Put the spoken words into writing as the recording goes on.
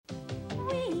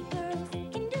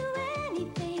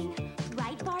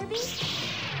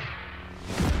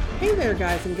Hey there,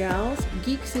 guys and gals,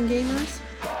 geeks and gamers.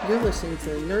 You're listening to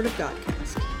the Nerd of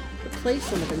Godcast, the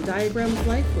place on the Venn diagram of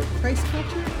life where Christ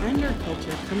culture and nerd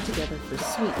culture come together for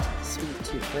sweet, sweet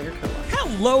two-player co-op.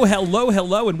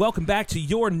 Hello, and welcome back to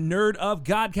your Nerd of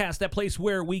Godcast, that place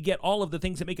where we get all of the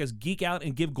things that make us geek out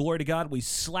and give glory to God. We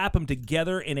slap them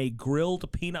together in a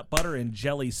grilled peanut butter and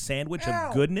jelly sandwich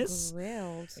of goodness.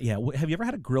 Grilled. Yeah, have you ever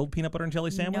had a grilled peanut butter and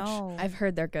jelly sandwich? No. I've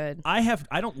heard they're good. I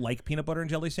don't like peanut butter and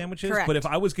jelly sandwiches, Correct. but if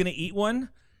I was going to eat one,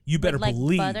 you better With, like,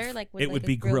 believe butter? Like, with, it like, would a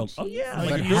be grilled grilled. Oh cheese? yeah,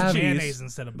 But like have cheese. mayonnaise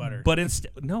instead of butter. But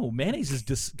no, mayonnaise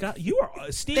is You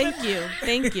are Steven.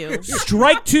 Thank you.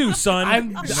 Strike two, son.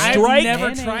 I've Strike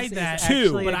never tried that.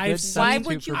 two. But Why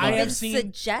would you I even have seen-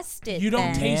 suggest it You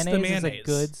don't then? taste the Mayonnaise mayonnaise. is a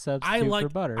good substitute for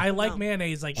butter. I like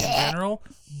mayonnaise like in general.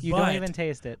 You but don't even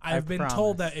taste it. I've been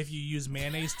told promise. that if you use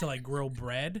mayonnaise to like grill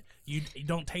bread, you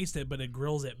don't taste it, but it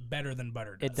grills it better than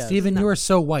butter does. It does. Steven, you are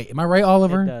so white. Am I right,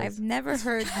 Oliver? It does. I've never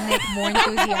heard Nick more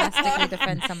enthusiastically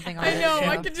defend something on I this know. show.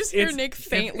 I could just hear It's- Nick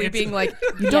faintly it's- being like,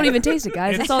 "You don't even taste it,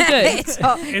 guys. It's all good." it's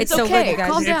so okay. good, you guys.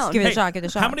 Calm Just down. Give it a Hey, shot. Give it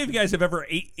a shot. How many of you guys have ever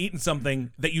eaten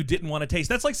something that you didn't want to taste?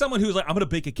 That's like someone who's like, I'm going to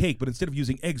bake a cake, but instead of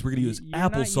using eggs, we're going to use You're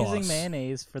applesauce. not using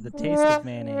mayonnaise for the taste of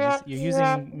mayonnaise. You're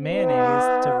using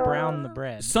mayonnaise to brown the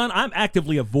bread. Son, I'm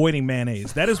actively avoiding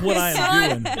mayonnaise. That is what I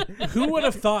am doing. Who would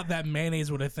have thought that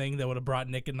mayonnaise would a thing that would have brought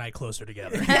Nick and I closer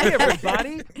together? Hey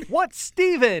everybody, what's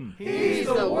Steven?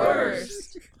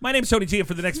 My name's Tony T, and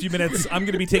for the next few minutes, I'm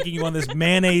going to be taking you on this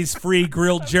mayonnaise-free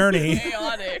grilled journey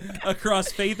Chaotic.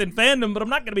 across faith and fandom, but I'm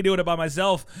not going to be doing it by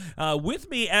myself. With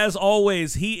me, as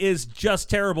always, he is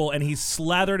just terrible, and he's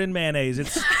slathered in mayonnaise.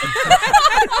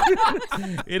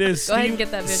 It is Go ahead and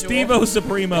get that visual. Steve-O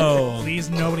Supremo. Please,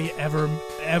 nobody ever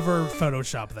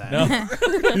Photoshop that.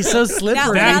 No. He's so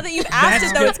slippery. Now that you've asked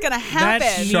it, though, good. it's going to That happen.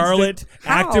 needs Charlotte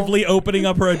actively opening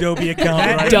up her Adobe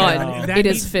account right Done. now. It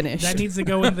is finished. That needs to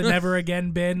go in the never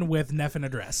again bin with Neff and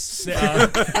address.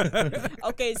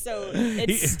 Okay, so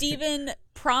it's Steven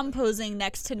prom posing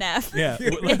next to Neff Yeah.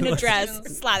 in a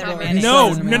dress, slathered in mayonnaise.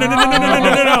 No.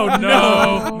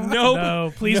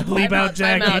 No, please bleep out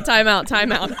Jackie. Time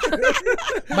out.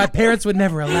 My parents would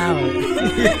never allow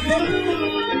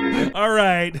it. All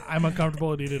right. I'm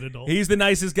uncomfortable and need an adult. He's the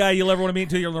nicest guy you'll ever want to meet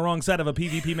until you're on the wrong side of a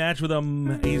PvP match with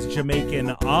him. He's Jamaican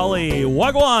Ollie.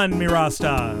 Wagwan,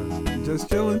 Mirasta. Just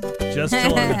chilling. Just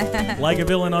chilling. Like a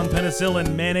villain on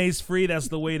penicillin. Mayonnaise free, that's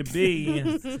the way to be.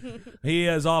 He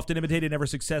is often imitated, never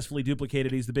successfully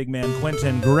duplicated. He's the big man,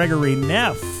 Quentin Gregory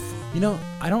Neff. You know,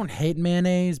 I don't hate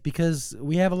mayonnaise because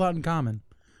we have a lot in common.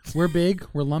 We're big,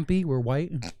 we're lumpy, we're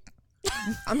white.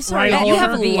 I'm sorry. Right, You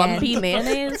have Oliver. lumpy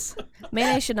mayonnaise.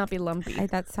 Mayonnaise should not be lumpy.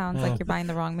 That sounds like you're buying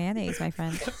the wrong mayonnaise, my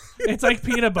friend. It's like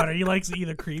peanut butter. He likes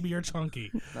either creamy or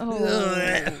chunky.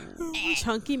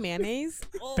 Chunky mayonnaise?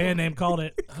 Band name called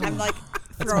it. I'm like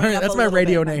throwing up That's a my little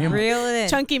radio bit. name. Reel it in.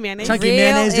 Chunky mayonnaise? Chunky Reel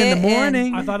mayonnaise in the it in.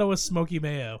 morning. I thought it was smoky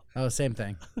mayo. Oh, same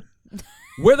thing.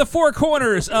 Where the four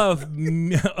corners of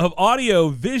audio,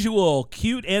 visual,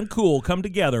 cute, and cool come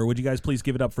together, would you guys please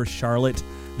give it up for Charlotte,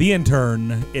 the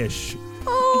intern-ish?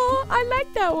 Oh, I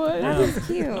like that one. That was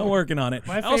cute. I'm working on it.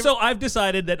 My Also, I've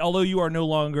decided that although you are no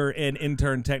longer an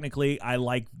intern technically, I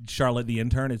like Charlotte the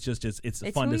intern. It's just it's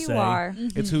fun who to you say. are.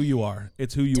 It's who you are.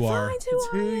 It's who you are. It's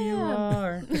Who you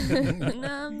are. And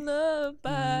I'm loved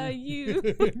by you.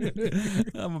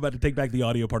 I'm about to take back the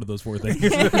audio part of those four things.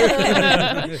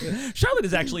 Charlotte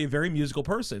is actually a very musical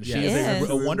person. She is Yes.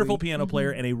 a wonderful piano player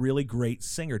and a really great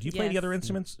singer. Do you play the Yes. other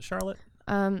instruments, Charlotte?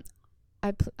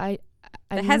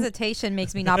 The hesitation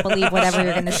makes me not believe whatever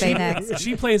you're going to say next.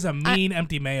 She plays a mean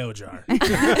empty mayo jar.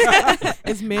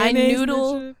 Is I mayonnaise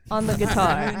noodle on the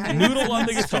guitar. Noodle on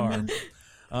the guitar.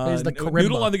 There's the karimba.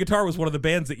 Noodle on the Guitar was one of the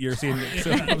bands that you're seeing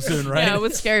soon, right? Yeah,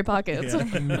 with Scary Pockets.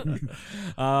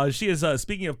 She is,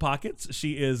 speaking of pockets,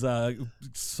 she is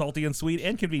salty and sweet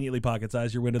and conveniently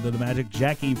pocket-sized. Your window to the magic,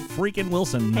 Jackie freaking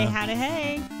Wilson. Hey, howdy,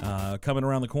 hey. Coming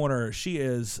around the corner, she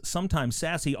is sometimes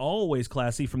sassy, always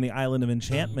classy, from the island of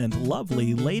enchantment,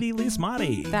 lovely Lady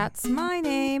Lismati. That's my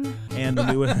name. And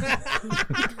the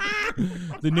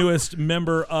newest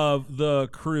member of the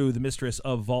crew, the mistress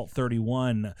of Vault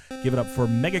 31. Give it up for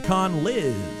MegaCon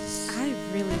Liz. I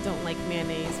really don't like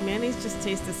mayonnaise. Mayonnaise just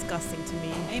tastes disgusting to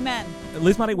me. Amen.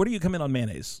 Lismati, where do you come in on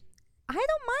mayonnaise? I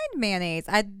don't mind mayonnaise.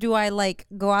 Do I like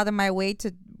go out of my way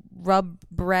to rub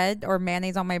bread or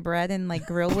mayonnaise on my bread and like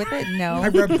grill with it? No. I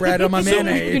rub bread on my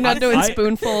mayonnaise. You're not doing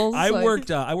spoonfuls. I like-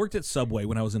 worked at Subway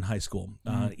when I was in high school.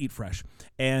 Eat Fresh,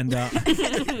 and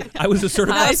I was a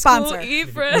certified High sponsor. Eat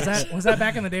fresh. Was that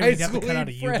back in the day when you have to cut out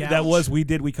a U gouge? That was we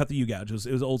cut the U gouge.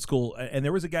 It was old school, and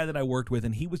there was a guy that I worked with,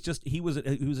 and he was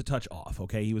a touch off.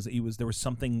 Okay, he was there was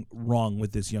something wrong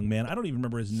with this young man. I don't even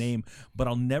remember his name, but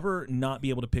I'll never not be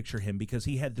able to picture him because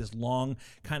he had this long,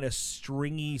 kind of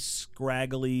stringy,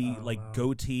 scraggly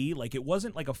goatee. Like it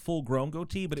wasn't like a full grown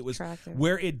goatee, but it was Attractive.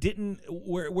 where it didn't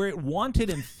where it wanted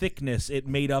in thickness, it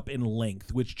made up in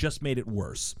length, which just made it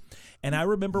worse. And I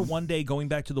remember one day going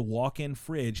back to the walk-in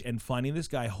fridge and finding this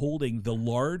guy holding the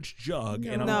large jug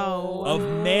of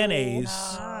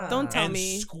mayonnaise Don't tell and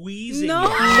me. squeezing No.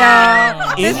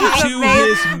 it This is into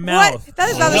amazing. his mouth. What? That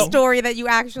is not a story that you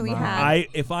actually had.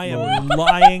 If I am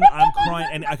lying, I'm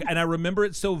crying, and I remember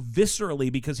it so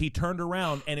viscerally because he turned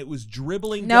around and it was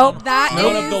dribbling down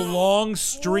one of the long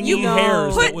stringy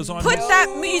hairs that was on. Put his...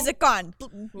 that music on for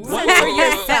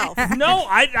yourself. No,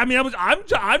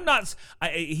 I'm not.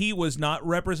 He was not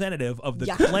representative of the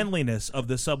cleanliness of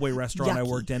the Subway restaurant I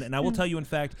worked in, and I will tell you, in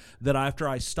fact, that after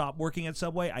I stopped working at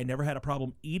Subway, I never had a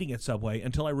problem eating at Subway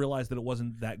until I realized that it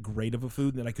wasn't that great of a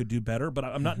food and that I could do better. But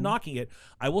I'm not knocking it.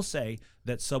 I will say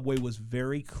that Subway was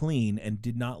very clean and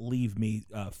did not leave me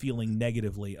feeling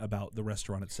negatively about the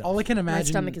restaurant itself. All I can imagine. My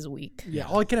stomach is weak. Yeah,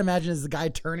 all I can imagine is the guy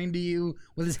turning to you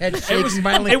with his head shaking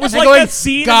violently. It was and like going, that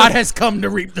scene. God has come to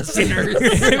reap the sinners.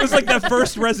 It was like that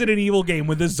first Resident Evil game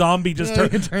when the zombie just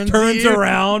turns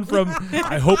around from.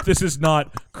 I hope this is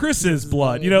not Chris's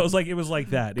blood. You know, it was like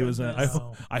that. It was.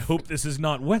 I hope this is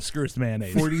not Wesker's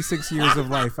mayonnaise. 46 years of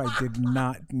life, I did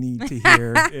not need to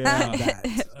hear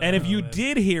that. And if you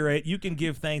did hear it, you can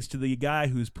give thanks to the guy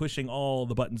who's pushing all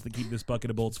the buttons that keep this bucket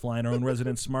of bullets flying, our own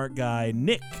resident smart guy,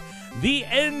 Nick, the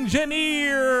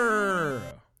engineer.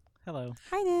 Hello.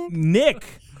 Hi, Nick.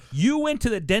 Nick, you went to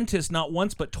the dentist not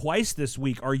once but twice this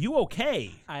week. Are you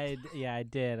okay? I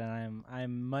did, and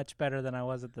I'm much better than I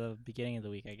was at the beginning of the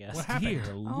week, I guess. What happened?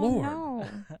 Dear Lord. No.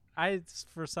 I,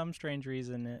 for some strange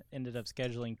reason, ended up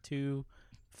scheduling 2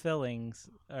 fillings,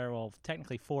 or well,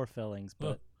 technically 4 fillings,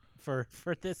 but for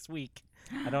this week.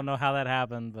 I don't know how that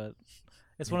happened, but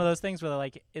it's one of those things where they're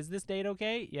like, is this date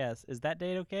okay? Yes. Is that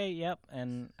date okay? Yep.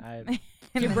 And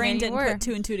Your brain didn't put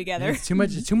 2 and 2 together. It's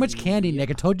too much candy, Nick.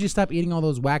 I told you to stop eating all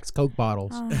those wax Coke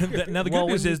bottles. Now, the good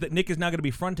news is that Nick is now going to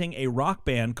be fronting a rock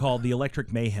band called the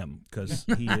Electric Mayhem because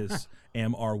he is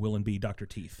M.R. Will and B. Dr.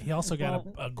 Teeth. He also got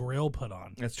a grill put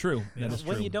on. That's true. That is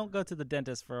true. When you don't go to the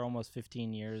dentist for almost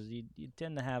 15 years, you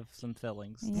tend to have some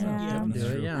fillings.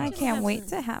 Yeah. I can't wait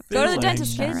to have Go to the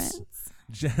dentist, kids.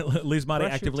 Liz Motti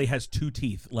actively has 2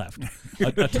 teeth left,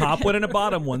 a top one and a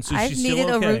bottom one, so I've she's still needed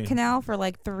okay. a root canal for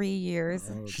like 3 years.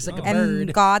 She's like a and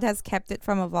bird. God has kept it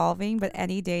from evolving, but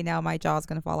any day now my jaw's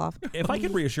going to fall off. If I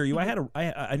can reassure you,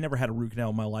 I never had a root canal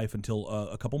in my life until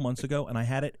a couple months ago, and I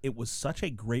had it. It was such a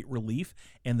great relief,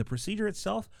 and the procedure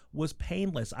itself was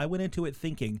painless. I went into it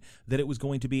thinking that it was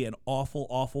going to be an awful,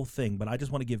 awful thing, but I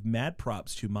just want to give mad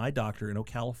props to my doctor in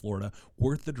Ocala, Florida,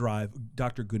 worth the drive,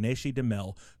 Dr. Guneshi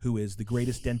Demel, who is the greatest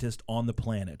dentist on the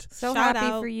planet. So Shout happy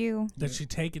out. for you. Does she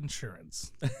take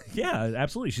insurance? Yeah,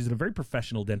 absolutely. She's in a very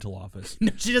professional dental office.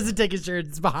 No, she doesn't take insurance.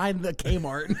 It's behind the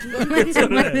Kmart. That's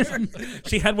what it is.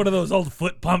 She had one of those old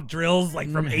foot pump drills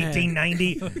like from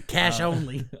 1890. Cash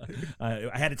only. I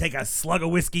had to take a slug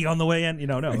of whiskey on the way in.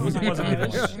 No, it wasn't anything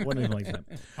like that. Wasn't anything like that.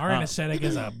 Our anesthetic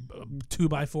is a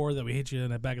 2x4 that we hit you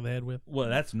in the back of the head with. Well,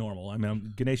 that's normal. I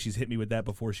mean, Ganeshi's hit me with that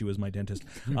before she was my dentist.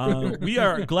 We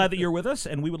are glad that you're with us,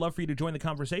 and we would love for you to join the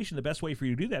conversation. The best way for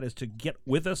you to do that is to get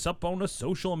with us up on the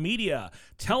social media.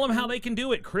 Tell them how they can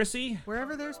do it, Chrissy.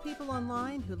 Wherever there's people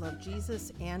online who love Jesus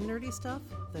and nerdy stuff,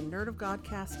 the Nerd of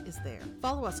Godcast is there.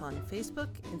 Follow us on Facebook,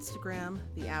 Instagram,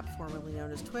 the app formerly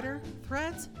known as Twitter,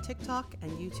 Threads, TikTok,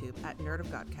 and YouTube at Nerd of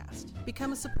Godcast.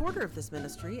 Become a supporter of this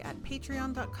ministry at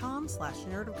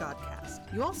patreon.com/Nerd of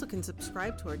Godcast. You also can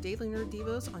subscribe to our daily Nerd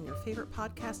Devos on your favorite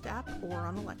podcast app or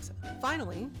on Alexa.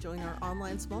 Finally, join our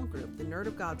online small group, the Nerd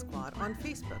of God Squad, on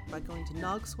Facebook by going to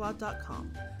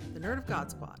nogsquad.com. The Nerd of God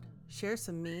Squad. Share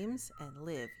some memes and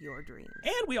live your dreams.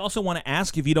 And we also want to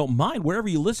ask, if you don't mind, wherever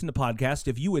you listen to podcasts,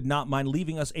 if you would not mind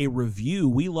leaving us a review.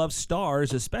 We love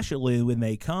stars, especially when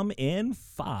they come in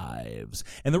 5s.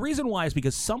 And the reason why is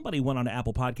because somebody went on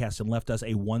Apple Podcasts and left us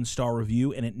a 1-star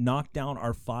review, and it knocked down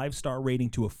our 5-star rating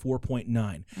to a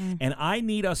 4.9. And I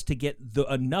need us to get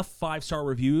enough 5-star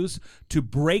reviews to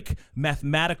break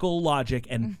mathematical logic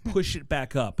and push it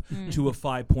back up to a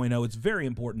 5.0. It's very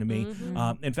important to me.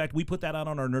 In fact, we put that out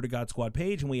on our Nerd of God God Squad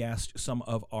page, and we asked some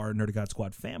of our Nerd of God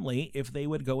Squad family if they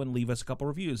would go and leave us a couple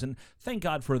reviews. And thank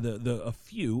God for a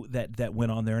few that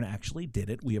went on there and actually did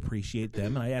it. We appreciate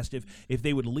them. And I asked if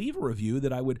they would leave a review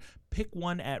that I would pick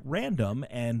one at random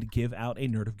and give out a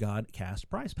Nerd of God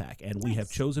cast prize pack. And we have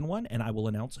chosen one, and I will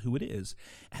announce who it is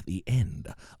at the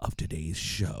end of today's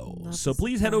show. So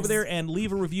please head over there and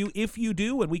leave a review. If you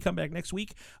do, when we come back next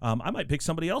week, I might pick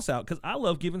somebody else out because I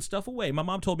love giving stuff away. My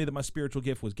mom told me that my spiritual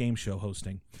gift was game show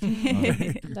hosting.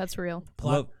 That's real.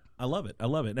 I love it.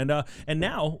 And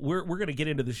now we're going to get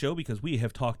into the show because we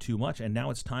have talked too much, and now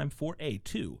it's time for a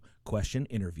 2-question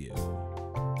interview.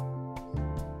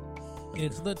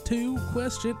 It's the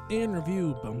 2-question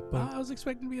interview. I was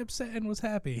expecting to be upset and was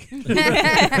happy.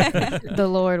 The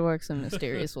Lord works in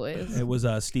mysterious ways. It was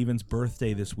Steven's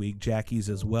birthday this week, Jackie's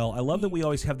as well. I love that we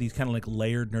always have these kind of like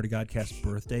layered Nerd of Godcast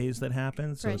birthdays that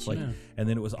happen. So it's like, and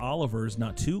then it was Oliver's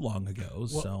not too long ago.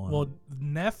 Well,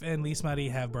 Neff and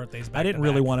Lismati have birthdays back I didn't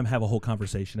really want him to have a whole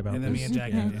conversation about and this. And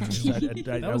then me and Jackie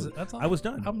did. I was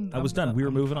done. I was done. We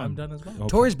were moving on. I'm done as well. Okay.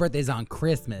 Tori's birthday's on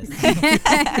Christmas.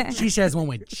 She shares one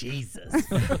with Jesus.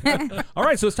 All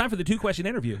right, so it's time for the 2-question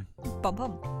interview. Bum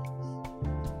bum.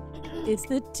 It's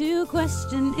the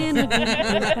 2-question interview.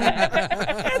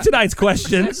 And tonight's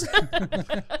questions.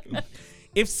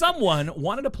 If someone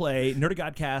wanted to play Nerd of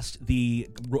Godcast, the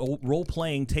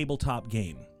role-playing tabletop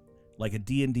game, like a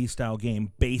D&D style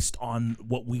game based on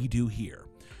what we do here,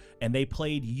 and they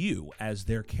played you as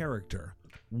their character,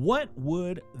 what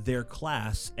would their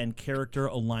class and character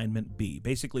alignment be?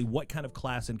 Basically, what kind of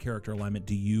class and character alignment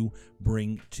do you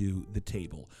bring to the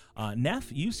table?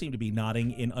 Neff, you seem to be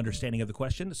nodding in understanding of the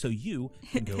question, so you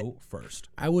can go first.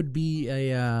 I would be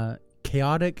a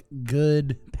chaotic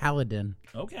good paladin.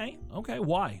 Okay.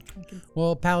 Why?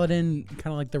 Well, paladin,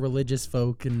 kind of like the religious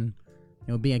folk, and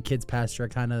being a kid's pastor, I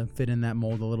kind of fit in that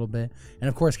mold a little bit. And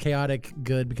of course, chaotic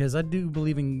good, because I do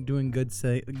believe in doing good,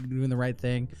 doing the right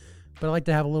thing. But I like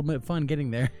to have a little bit of fun getting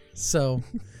there. So,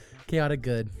 chaotic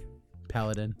good,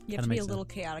 paladin. You have to be a little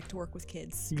chaotic to work with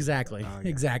kids. Exactly.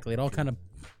 Exactly. It all kind of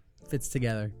fits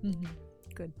together. Mm-hmm.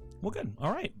 Good. Well, good.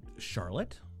 All right.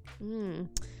 Charlotte?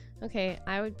 Okay,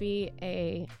 I would be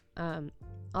a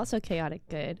also chaotic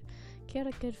good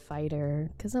fighter,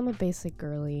 because I'm a basic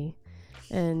girly.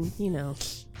 And,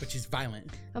 But she's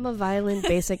violent. I'm a violent,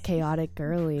 basic, chaotic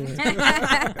girly.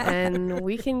 And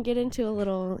we can get into a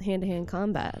little hand-to-hand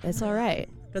combat. It's all right.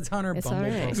 That's on her Bumble profile. I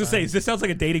was going to say, this sounds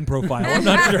like a dating profile. I'm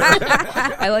not sure.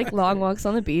 I like long walks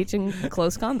on the beach and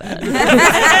close combat.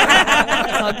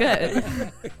 It's all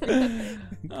good.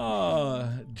 Oh,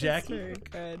 Jackie? That's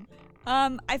very good.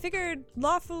 I figured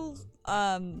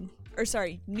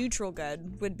neutral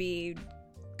good would be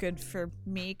good for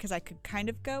me because I could kind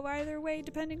of go either way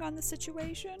depending on the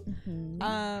situation.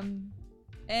 Mm-hmm.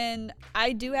 And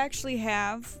I do actually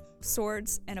have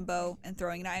swords and a bow and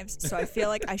throwing knives, so I feel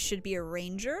like I should be a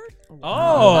ranger.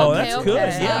 Oh, that's good.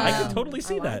 Yeah, I can totally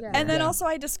see that. And then also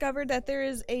I discovered that there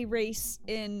is a race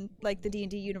in like the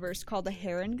D&D universe called the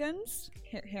Herringans.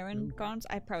 Herringans.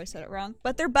 I probably said it wrong,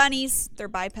 but they're bunnies. They're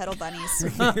bipedal bunnies.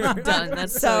 Done.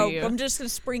 That's so you. I'm just gonna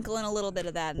sprinkle in a little bit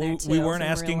of that in there too. We weren't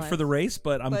asking for the race,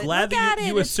 but I'm glad that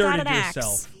you asserted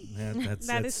yourself.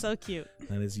 That is so cute.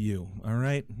 That is you. All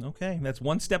right. Okay. That's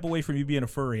one step away from you being a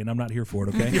furry, and I'm not here for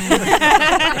it, okay?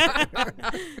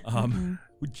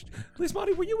 Please,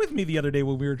 Monty, were you with me the other day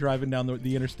when we were driving down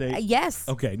the interstate? Yes.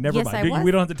 Okay, never mind.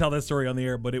 We don't have to tell that story on the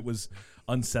air, but it was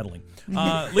unsettling.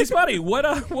 Lisa Monty,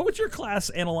 what would your class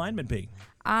and alignment be?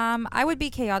 I would be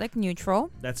chaotic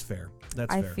neutral. That's fair.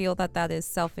 I feel that is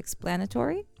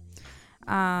self-explanatory.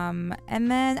 And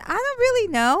then I don't really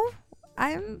know.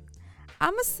 I'm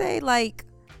gonna say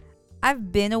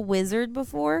I've been a wizard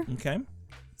before. Okay.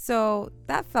 So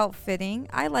that felt fitting.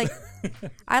 I like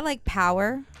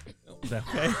power.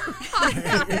 Okay.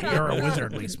 You're a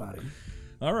wizard, Lisa.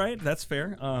 All right, that's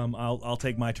fair. I'll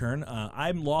take my turn.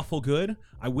 I'm lawful good.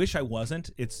 I wish I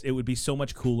wasn't. It would be so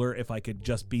much cooler if I could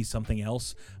just be something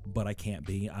else, but I can't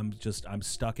be. I'm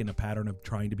stuck in a pattern of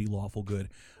trying to be lawful good.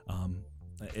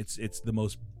 It's the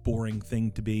most boring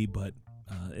thing to be, but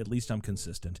at least I'm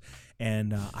consistent.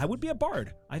 And I would be a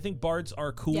bard. I think bards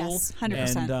are cool. Yes,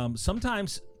 100%. And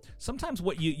sometimes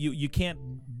what you can't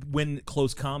win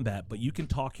close combat, but you can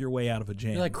talk your way out of a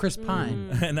jam. You're like Chris Pine.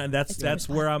 And that's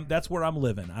where I'm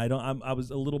living. I was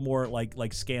a little more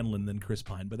like Scanlan than Chris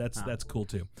Pine, but that's cool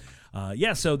too.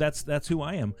 So that's who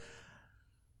I am.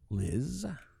 Liz?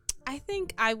 I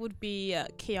think I would be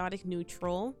chaotic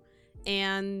neutral,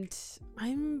 and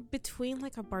I'm between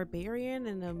like a barbarian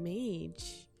and a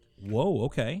mage. Whoa,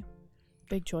 okay.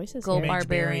 Big choices. Go here.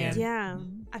 barbarian. Yeah.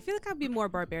 I feel like I'd be more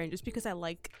barbarian just because I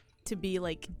like to be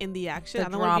like in the action. The I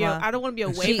don't want to be. drama. I don't want to be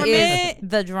away She from is it.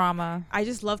 the drama. I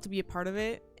just love to be a part of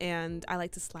it, and I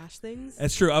like to slash things.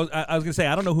 That's true. I was gonna say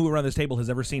I don't know who around this table has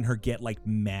ever seen her get like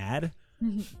mad.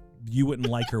 You wouldn't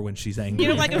like her when she's angry. You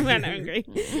don't like it when I'm angry,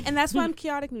 and that's why I'm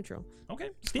chaotic neutral. Okay,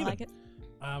 I Steven. like it.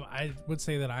 I would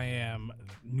say that I am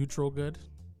neutral good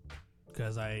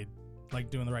because I like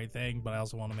doing the right thing, but I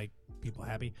also want to make people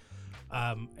happy.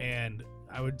 And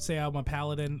I would say I'm a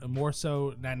paladin, more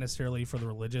so not necessarily for the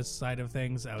religious side of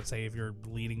things. I would say if you're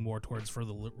leaning more towards for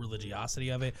the religiosity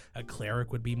of it, a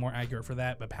cleric would be more accurate for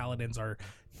that. But paladins are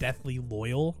deathly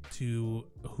loyal to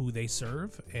who they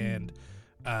serve and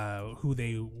who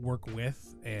they work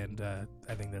with, and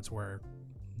I think that's where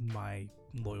my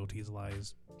loyalties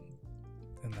lies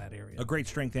in that area. A great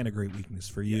strength and a great weakness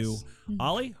for you,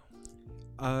 Ollie.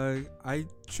 I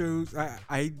chose.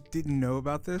 I didn't know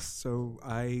about this, so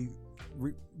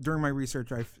during my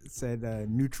research I said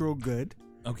neutral good.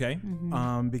 Okay.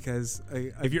 Because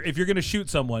if you're gonna shoot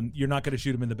someone, you're not gonna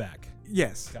shoot him in the back.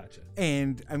 Yes. Gotcha.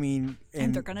 And I mean,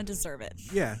 And they're gonna deserve it.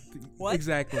 Yeah. What?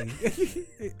 Exactly.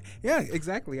 Yeah.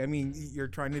 Exactly. I mean, you're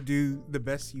trying to do the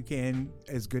best you can,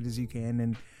 as good as you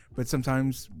can, but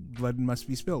sometimes blood must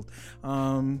be spilled.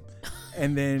 And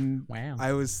then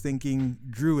I was thinking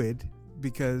druid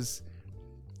because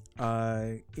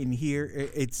in here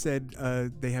it said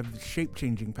they have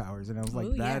shape-changing powers, and I was like,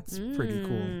 Ooh, yeah. that's pretty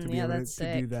cool to be able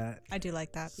to do that. I do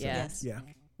like that. Yes. Yeah.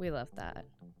 We love that.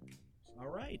 All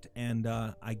right, and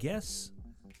I guess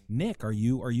Nick, are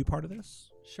you part of this?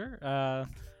 Sure.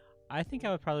 I think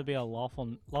I would probably be a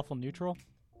lawful neutral.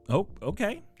 Oh,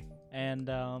 okay. And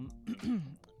a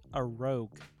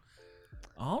rogue.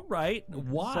 All right.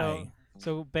 Why?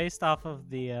 So based off of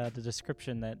the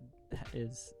description that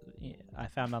I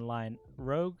found online,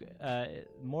 rogue,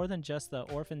 more than just the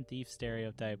orphan thief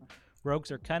stereotype,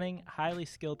 rogues are cunning, highly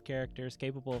skilled characters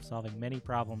capable of solving many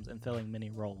problems and filling many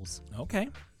roles. Okay.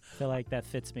 I feel like that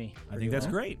fits me. I think that's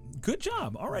great. Good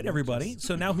job. All right, everybody.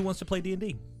 So now who wants to play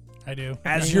D&D? I do.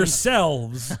 As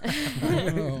yourselves.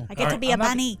 I get to be a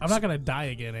bunny. I'm not gonna die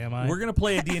again, am I? We're going to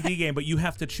play a D&D game, but you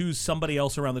have to choose somebody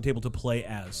else around the table to play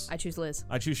as. I choose Liz.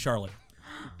 I choose Charlotte.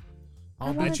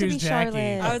 I choose Jackie.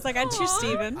 I was like, I'd choose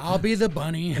Steven. I'll be the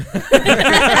bunny.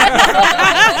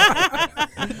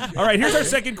 All right, here's our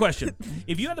second question.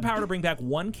 If you had the power to bring back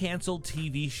one canceled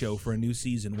TV show for a new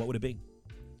season, what would it be?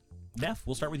 Neff,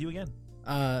 we'll start with you again.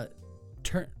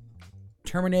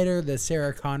 Terminator, the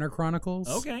Sarah Connor Chronicles.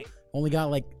 Okay. Only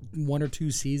got like 1 or 2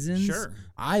 seasons. Sure.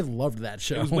 I loved that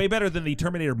show. It was way better than the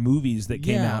Terminator movies that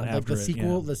came out like after the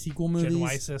sequel, it. the sequel movies.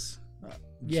 Genoisis.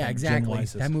 Yeah, exactly.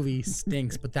 Genoisis. That movie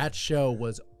stinks, but that show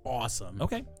was awesome.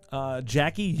 Okay.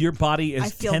 Jackie, your body is I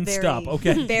feel tensed up.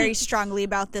 Okay. very strongly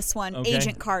about this one. Okay.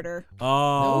 Agent Carter.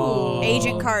 Oh.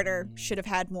 Agent Carter should have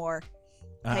had more.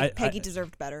 I- Peggy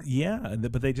deserved better. Yeah,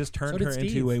 but they just turned So did her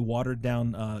Steve. into a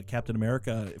watered-down Captain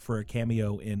America for a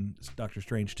cameo in Doctor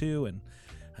Strange 2, and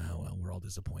well, we're all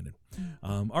disappointed.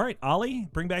 All right, Ollie,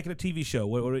 bring back in a TV show.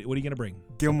 What are you going to bring?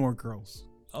 Gilmore Girls.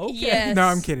 Okay. Yes. No,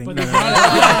 I'm kidding. But No, they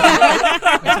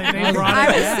no, no. brought I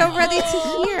it was back. so ready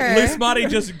to hear. Liz Motti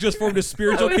just formed a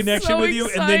spiritual I was connection so with you,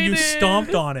 and then you excited.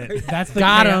 stomped on it. That's the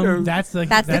Got chaos- him. That's the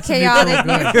chaotic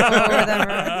neutral good. neutral or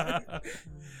whatever.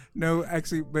 No,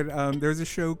 actually, but there's a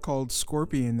show called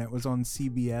Scorpion that was on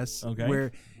CBS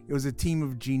where it was a team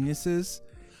of geniuses.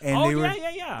 And Oh, they were,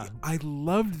 yeah. I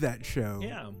loved that show.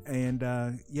 Yeah. And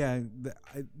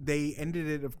they ended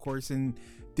it, of course, and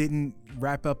didn't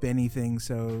wrap up anything.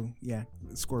 So yeah,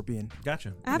 Scorpion.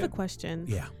 Gotcha. I have a question.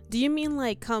 Yeah. Do you mean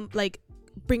like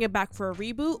bring it back for a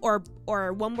reboot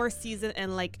or one more season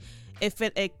and like if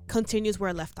it continues where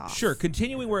it left off? Sure,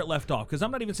 continuing where it left off. Because I'm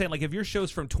not even saying, like, if your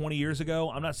show's from 20 years ago,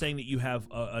 I'm not saying that you have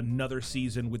another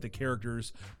season with the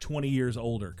characters 20 years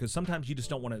older. Because sometimes you just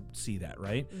don't want to see that,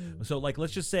 right? So, like,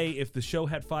 let's just say if the show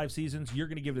had 5 seasons, you're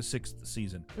going to give it a 6th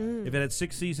season. If it had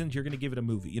 6 seasons, you're going to give it a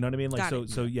movie. You know what I mean? Like, Got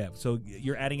so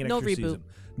you're adding an No extra reboot. season.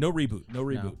 No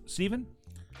reboot. Steven?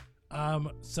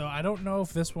 So I don't know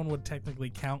if this one would technically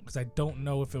count because I don't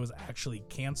know if it was actually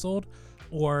canceled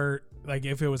or like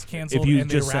if it was canceled If you and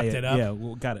they just wrapped say it up. Yeah,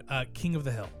 well, got it. King of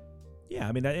the Hill. Yeah,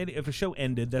 I mean, if a show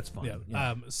ended, that's fine.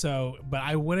 Yeah. But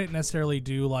I wouldn't necessarily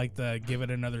do like the give it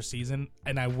another season,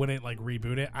 and I wouldn't like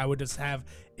reboot it. I would just have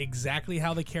exactly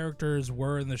how the characters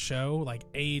were in the show, like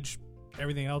age,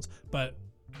 everything else, but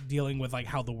dealing with like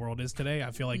how the world is today.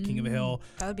 I feel like King of the Hill,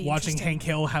 That would be watching interesting. Hank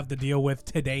Hill have to deal with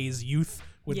today's youth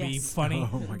would be Yes. funny.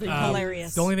 Oh my Be God.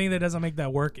 hilarious. The only thing that doesn't make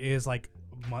that work is like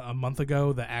a month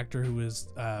ago, the actor who was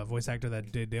voice actor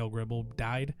that did Dale Gribble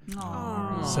died.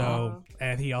 Aw. So,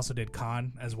 and he also did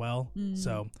Khan as well.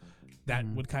 So that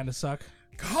would kind of suck.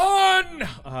 Con!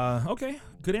 one. Okay,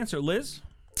 good answer, Liz.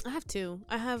 I have two.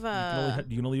 I have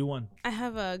You can only do one. I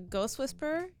have a Ghost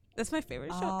Whisperer. That's my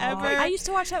favorite show Oh, ever. I used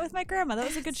to watch that with my grandma. That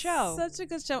was a good show. Such a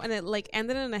good show, and it like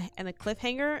ended in a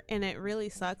cliffhanger, and it really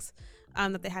sucks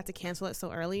that they had to cancel it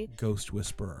so early. Ghost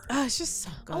Whisperer. Oh, it's just so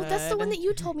good. Oh, that's the one that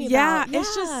you told me Yeah, about.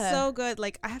 it's just so good.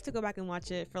 Like I have to go back and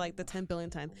watch it for like the 10 billion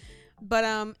time. But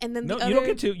and then No, the you other... don't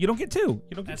get two. You don't get two.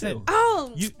 You don't get That's two. it.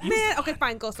 Oh You- man, okay,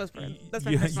 fine. Ghost Whisperer. That's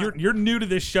my first one. You're new to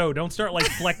this show. Don't start like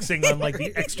flexing on like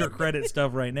the extra credit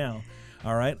stuff right now.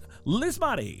 All right, Liz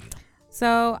Motti.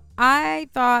 So I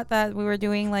thought that we were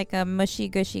doing like a mushy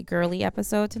gushy girly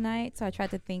episode tonight. So I tried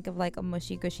to think of like a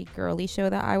mushy gushy girly show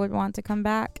that I would want to come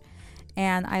back.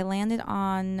 And I landed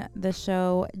on the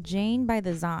show Jane by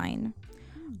Design,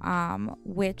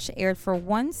 which aired for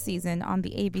one season on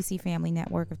the ABC Family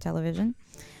Network of television.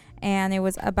 And it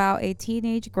was about a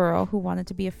teenage girl who wanted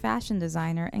to be a fashion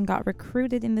designer and got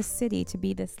recruited in the city to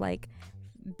be this like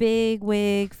big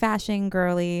wig fashion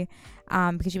girly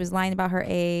because she was lying about her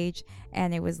age.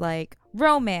 And it was like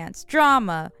romance,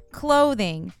 drama,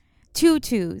 clothing,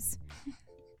 tutus.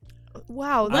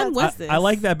 Wow. When was this? I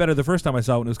like that better the first time I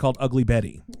saw it when it was called Ugly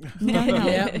Betty. No, no.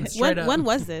 Yeah, straight up. When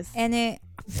was this? And it,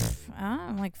 I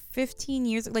don't know, like 15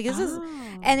 years. Like this is,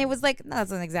 and it was like, no,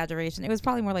 that's an exaggeration. It was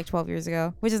probably more like 12 years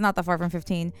ago, which is not that far from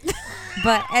 15.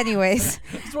 But anyways,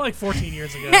 It's more like 14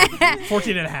 years ago.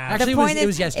 14 and a half. Actually, the point it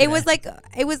was is, yesterday.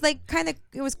 it was like kind of,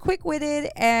 it was quick witted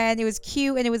and it was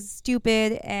cute and it was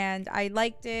stupid and I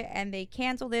liked it and they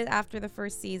canceled it after the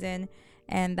first season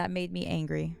and that made me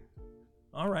angry.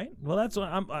 All right. Well, that's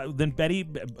what then Betty.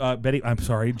 I'm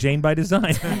sorry, Jane by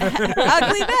Design.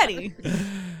 Ugly Betty.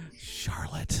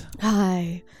 Charlotte.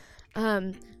 Hi.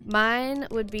 Mine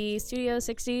would be Studio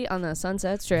 60 on the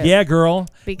Sunset Strip. Yeah, girl.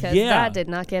 Because Yeah. that did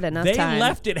not get enough They time.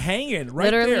 left it hanging right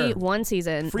Literally there. one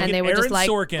season. Freaking And they were Aaron just like,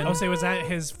 Sorkin. I would say, was that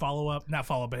his follow-up? Not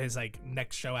follow-up, but his like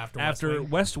next show after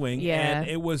West Wing. Yeah. And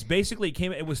it was basically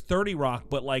it was 30 Rock,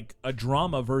 but like a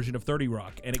drama version of 30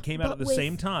 Rock, and it came out But at the with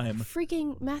same time.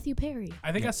 freaking Matthew Perry.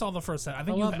 I think I saw the first set. I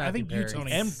think love you, Matthew Perry.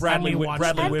 Tony, And Bradley only watched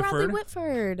Bradley it. And Whitford. Bradley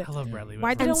Whitford. I love Bradley Why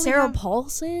Whitford. did it And only Sarah have-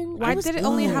 Paulson. Why did it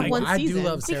only have one I season? do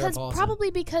love Sarah Because Paulson. probably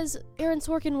because Aaron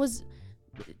Sorkin was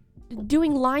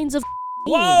doing lines of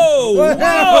Whoa! Whoa!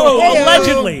 Hey-o.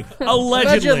 Allegedly.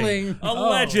 Allegedly.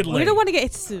 Allegedly. We don't want to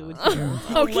get sued.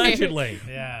 Allegedly.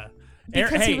 Yeah.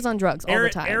 because he was on drugs all the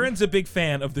time. Aaron's a big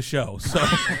fan of the show, so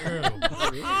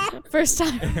First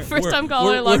time We're-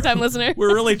 caller, we're- long time listener.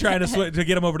 we're really trying to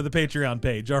get him over to the Patreon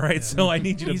page. All right, so I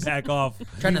need you to back off.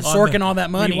 Trying to on Sorkin the- all that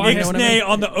money. You know what I Ixnay mean?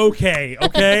 on the okay,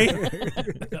 okay.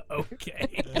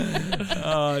 Okay.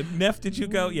 Neff, did you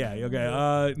go? Yeah,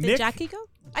 okay. Did Nick, Jackie go?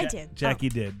 I did. Jackie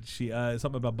did. She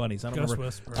something about bunnies. I don't Ghost remember.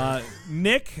 Whisperer.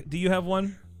 Nick, do you have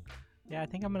one? Yeah, I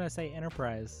think I'm gonna say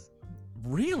Enterprise.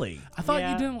 Really? I thought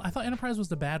Yeah. you didn't. I thought Enterprise was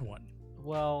the bad one.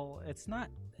 Well, it's not.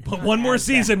 But one more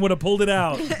season would have pulled it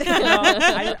out.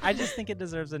 I just think it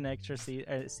deserves an extra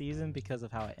season because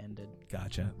of how it ended.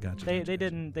 Gotcha. They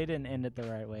didn't end it the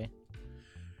right way.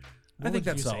 I think would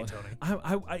that's you say, solid.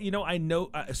 Tony? I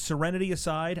know. Serenity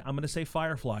aside, I'm going to say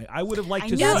Firefly. I would have liked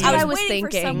to I knew see I was was waiting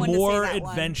for thinking. someone to say more that one.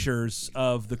 adventures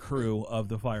of the crew of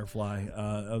the Firefly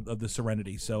of the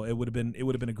Serenity. So it would have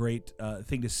been a great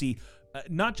thing to see.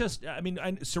 Not just,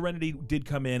 Serenity did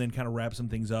come in and kind of wrap some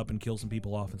things up and kill some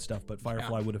people off and stuff, but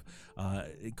Firefly would have,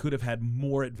 it could have had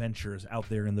more adventures out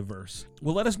there in the verse.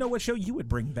 Well, let us know what show you would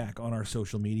bring back on our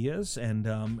social medias, and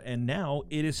now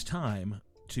it is time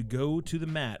to go to the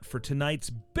mat for tonight's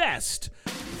best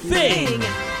thing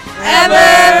ever.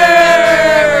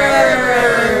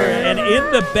 And in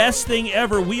the best thing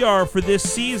ever, we are for this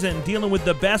season dealing with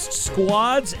the best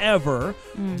squads ever.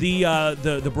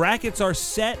 The brackets are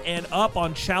set and up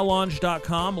on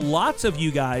challenge.com. Lots of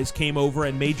you guys came over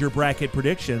and made your bracket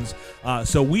predictions.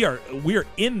 So we are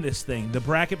in this thing. The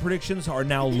bracket predictions are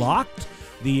now locked.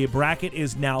 The bracket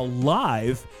is now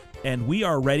live. And we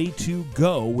are ready to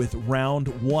go with round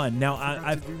one.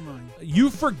 Now, you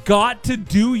forgot to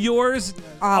do yours,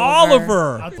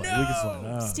 Oliver. I'll play. We can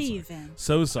slide. Oh, Steven.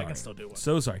 so sorry. I can still do one.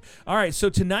 So sorry. All right, so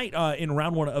tonight in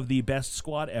round one of the best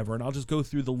squad ever, and I'll just go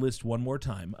through the list one more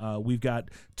time. We've got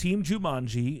Team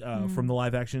Jumanji from the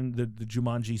live action, the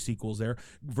Jumanji sequels there,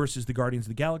 versus the Guardians of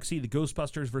the Galaxy, the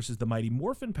Ghostbusters versus the Mighty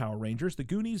Morphin Power Rangers, the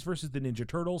Goonies versus the Ninja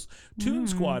Turtles, Toon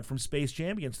Squad from Space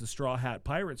Jam against the Straw Hat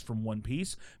Pirates from One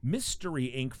Piece,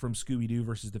 Mystery Inc. from Scooby-Doo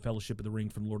versus the Fellowship of the Ring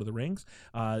from Lord of the Rings,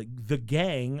 The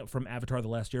Gang from Avatar The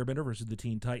Last Airbender versus the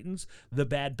Teen Titans, The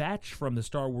Bad Batch from the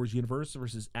Star Wars universe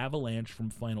versus Avalanche from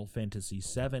Final Fantasy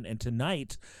VII, and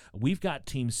tonight we've got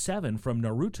Team 7 from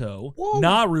Naruto.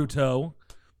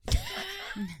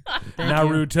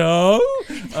 Naruto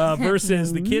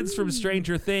versus the kids from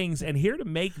Stranger Things. And here to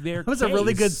make their That was a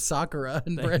really good Sakura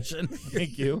impression.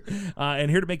 Thank you. And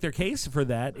here to make their case for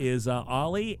that is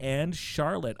Ollie and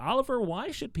Charlotte. Oliver,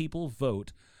 why should people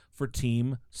vote for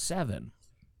Team 7?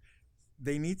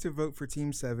 They need to vote for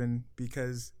Team 7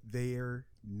 because they are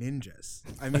ninjas.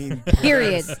 I mean,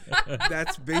 Period.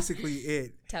 That's basically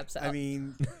it. Taps out. I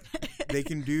mean, they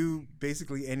can do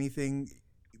basically anything.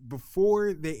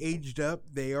 Before they aged up,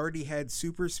 they already had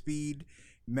super speed,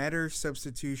 matter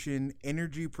substitution,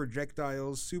 energy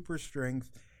projectiles, super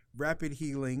strength, rapid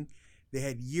healing. They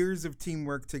had years of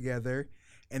teamwork together.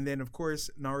 And then, of course,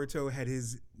 Naruto had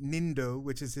his Nindo,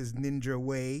 which is his ninja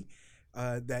way,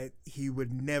 that he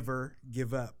would never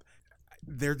give up.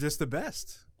 They're just the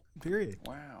best. Period.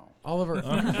 Wow. Oliver.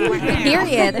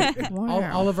 Period.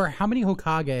 Oliver, how many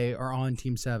Hokage are on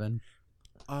Team 7?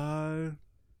 There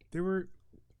were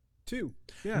 2.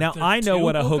 Yeah. Now, There I know two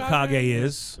what a Hokage? Hokage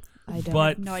is. I don't.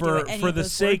 But No idea what any for of the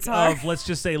those sake words are. of, let's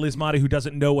just say, Lizmati, who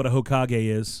doesn't know what a Hokage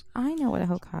is. I know what a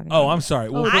Hokage Oh, is. I'm sorry.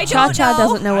 Well, I Cha don't Cha know.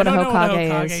 doesn't know what a I don't know what a Hokage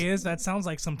Hokage is. is. That sounds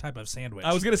like some type of sandwich.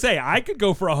 I was going to say, I could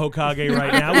go for a Hokage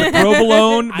right now with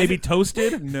provolone, maybe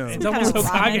toasted. No. It's almost Kind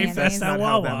of Hokage mayonnaise. Fest That's at not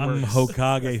how that Wawa. works.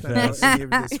 Hokage That's Fest. not how any of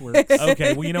this works.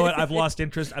 Okay, well, you know what? I've lost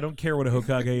interest. I don't care what a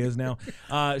Hokage is now.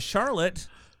 Charlotte,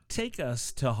 take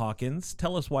us to Hawkins.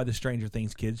 Tell us why the Stranger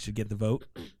Things kids should get the vote.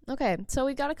 Okay, so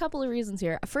we've got a couple of reasons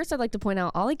here. First, I'd like to point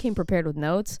out Ollie came prepared with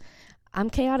notes. I'm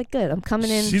chaotic good. I'm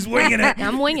coming in. She's winging it.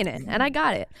 I'm winging it, and I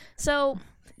got it. So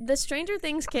the Stranger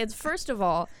Things kids, first of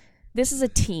all, this is a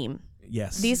team.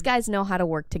 Yes. These guys know how to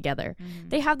work together.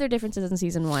 They have their differences in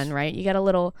season 1, right? You got a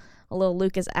little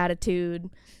Lucas attitude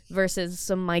versus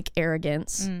some Mike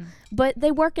arrogance, but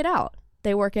they work it out.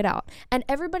 And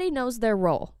everybody knows their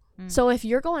role. So if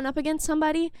you're going up against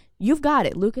somebody, you've got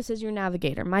it. Lucas is your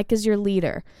navigator. Mike is your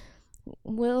leader.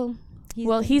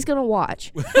 He's gonna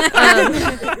watch.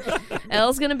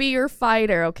 Elle's gonna be your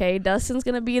fighter, okay? Dustin's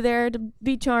gonna be there to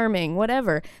be charming,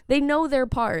 whatever. They know their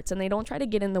parts and they don't try to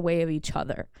get in the way of each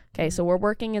other. Okay, so we're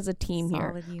working as a team here.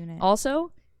 Solid unit.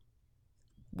 Also,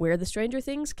 where the Stranger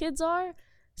Things kids are,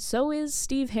 so is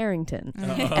Steve Harrington.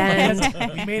 And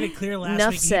We made it clear last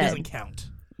Enough week said. he doesn't count.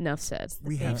 enough said.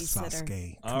 We have babysitter.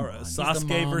 Sasuke. All Come right, on.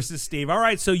 Sasuke mom. versus Steve. All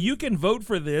right, so you can vote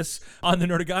for this on the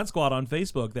Nerd of God Squad on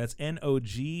Facebook. That's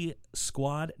NOGsquad.com.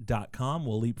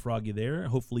 We'll leapfrog you there.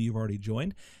 Hopefully you've already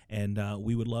joined, and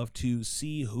we would love to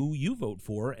see who you vote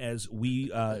for as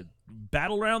we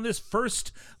battle around this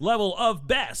first level of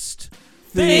Best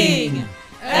Thing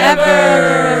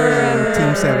Ever.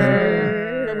 Team 7.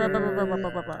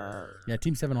 Yeah,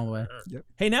 Team 7 all the way.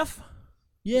 Hey, Neff,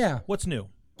 Yeah. what's new?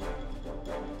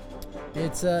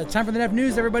 It's time for the Neff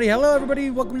News, everybody. Hello,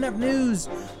 everybody. Welcome to Neff News.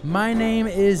 My name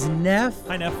is Neff.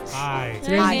 Hi, Neff. Hi.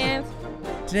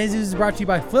 Today's news is brought to you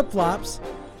by Flip Flops.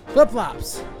 Flip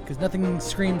Flops, because nothing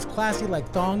screams classy like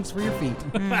thongs for your feet.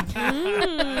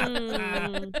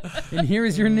 And here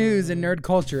is your news and nerd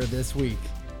culture this week.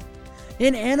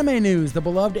 In anime news, the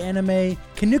beloved anime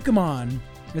KENough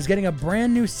is getting a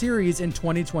brand new series in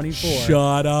 2024.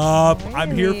 Shut up.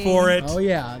 I'm here for it. Oh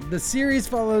yeah, the series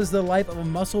follows the life of a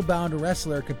muscle-bound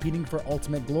wrestler competing for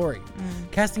ultimate glory.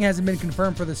 Casting hasn't been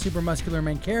confirmed for the super muscular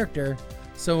main character,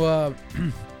 so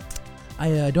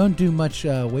I don't do much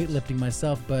weightlifting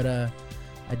myself, but I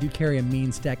do carry a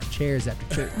mean stack of chairs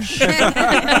after church.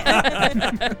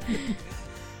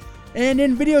 And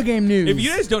in video game news, If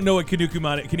you guys don't know what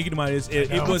KENough is,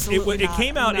 it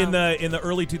came out in the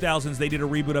early 2000s. They did a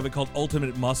reboot of it called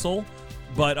Ultimate Muscle,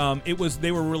 but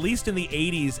they were released in the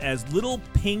 80s as little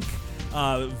pink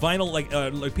vinyl like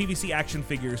PVC action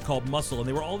figures called Muscle, and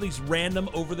they were all these random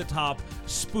over the top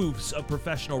spoofs of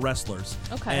professional wrestlers.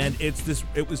 Okay. And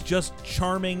it was just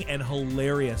charming and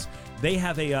hilarious. They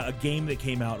have a game that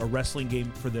came out, a wrestling game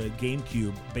for the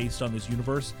GameCube based on this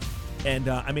universe. And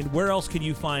I mean, where else can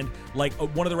you find like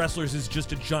one of the wrestlers is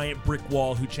just a giant brick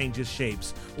wall who changes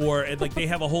shapes, or like they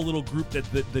have a whole little group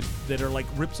that are like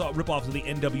rip-offs of the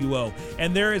NWO,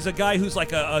 and there is a guy who's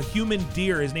like a human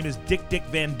deer. His name is Dick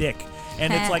Van Dyck,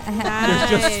 and it's like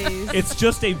it's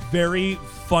just a very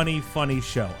funny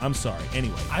show. I'm sorry.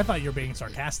 Anyway, I thought you were being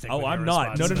sarcastic. oh, with I'm your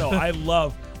not. response. No.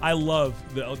 I love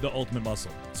the Ultimate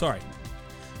Muscle. Sorry.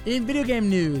 in video game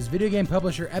news, video game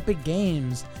publisher Epic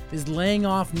Games is laying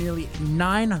off nearly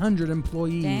 900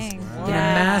 employees Dang. in Wow. a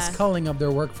mass culling of their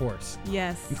workforce.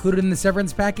 Yes. Included in the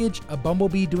severance package, a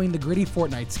bumblebee doing the gritty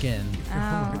Fortnite skin.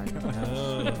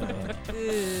 Oh,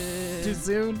 Too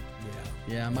soon?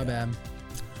 Yeah, my bad.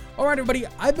 All right, everybody.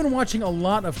 I've been watching a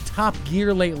lot of Top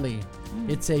Gear lately.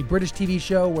 It's a British TV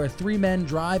show where 3 men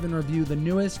drive and review the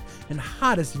newest and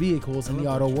hottest vehicles in the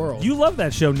auto world. You love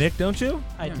that show, Nick, don't you?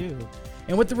 I do.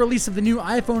 And with the release of the new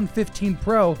iPhone 15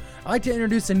 Pro, I'd like to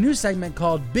introduce a new segment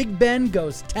called Big Ben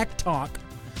Goes Tech Talk.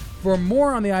 For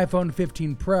more on the iPhone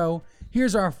 15 Pro,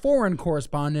 here's our foreign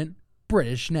correspondent,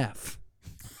 British Neff.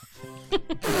 I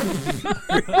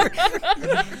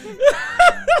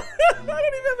don't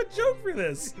even have a joke for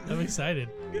this. I'm excited.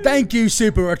 Thank you,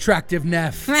 super attractive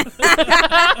Neff.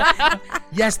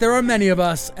 Yes, there are many of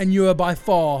us, and you are by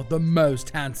far the most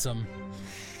handsome.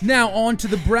 Now on to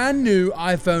the brand new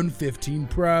iPhone 15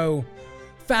 Pro.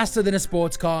 Faster than a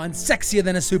sports car and sexier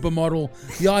than a supermodel,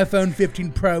 the iPhone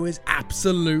 15 Pro is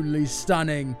absolutely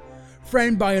stunning.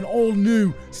 Framed by an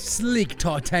all-new, sleek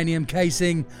titanium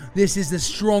casing, this is the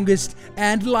strongest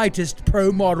and lightest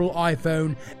Pro model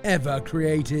iPhone ever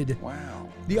created. Wow.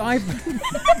 The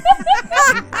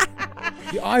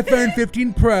iPhone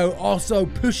 15 Pro also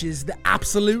pushes the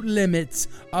absolute limits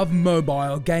of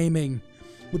mobile gaming.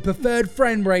 With preferred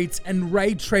frame rates and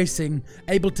ray tracing,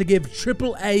 able to give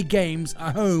AAA games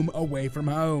a home away from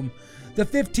home. The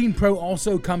 15 Pro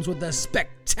also comes with a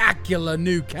spectacular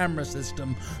new camera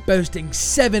system, boasting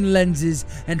 7 lenses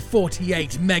and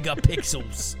 48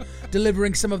 megapixels,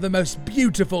 delivering some of the most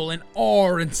beautiful and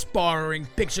awe-inspiring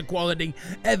picture quality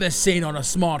ever seen on a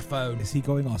smartphone. Is he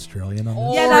going Australian on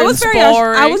this? Yeah, that was very.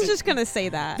 I was just gonna say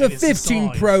that. The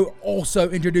 15 Pro also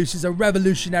introduces a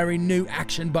revolutionary new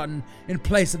action button in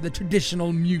place of the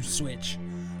traditional mute switch.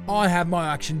 I have my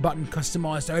action button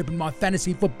customized to open my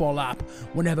fantasy football app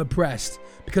whenever pressed.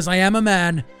 Because I am a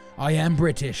man, I am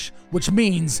British, which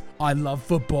means I love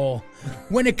football.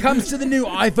 When it comes to the new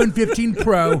iPhone 15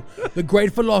 Pro, the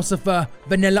great philosopher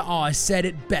Vanilla Ice said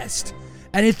it best.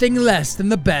 Anything less than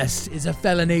the best is a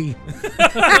felony.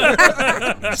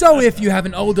 So if you have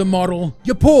an older model,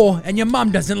 you're poor and your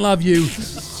mum doesn't love you.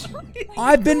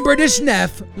 I've been British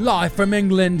Neff, live from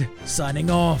England, signing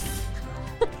off.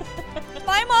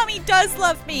 My mommy does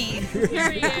love me.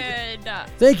 Period.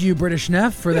 Thank you, British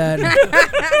Neff, for that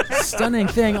stunning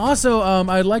thing. Also,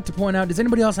 I'd like to point out, does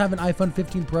anybody else have an iPhone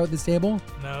 15 Pro at this table?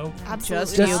 No.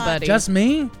 Just Just you, buddy. Just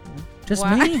me? Just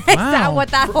Wow. me? Is that Wow. what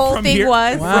that whole From thing here-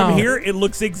 was? Wow. From here, it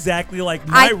looks exactly like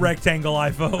my rectangle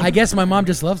iPhone. I guess my mom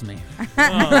just loves me.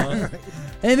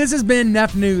 And this has been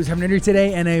Neff News. Have an interview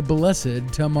today and a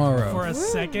blessed tomorrow. For a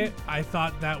second, I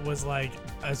thought that was like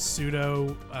a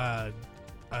pseudo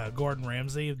Gordon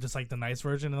Ramsay, just like the nice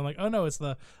version. And I'm like, oh no, it's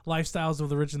the Lifestyles of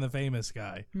the Rich and the Famous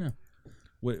guy. Yeah.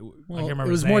 I can't remember it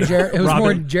was his more name. it was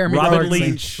more Jeremy Robin Clarkson.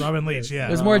 Leach. Robin Leach, yeah.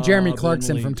 It was more Jeremy Robin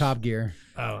Clarkson from Leach. Top Gear.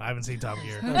 Oh, I haven't seen Top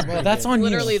Gear. Well, that's on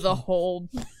Literally you. the whole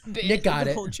bit. Nick got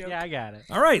it. Yeah, I got it.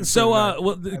 All right,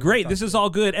 so great. This is all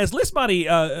good. As Listbody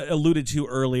alluded to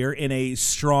earlier, in a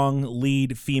strong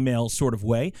lead female sort of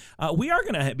way, we are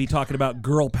going to be talking about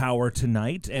girl power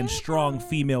tonight and strong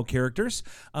female characters.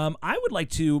 I would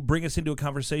like to bring us into a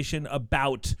conversation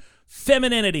about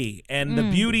femininity and the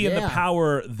beauty and the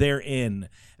power therein.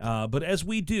 But as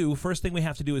we do, first thing we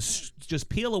have to do is just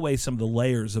peel away some of the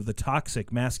layers of the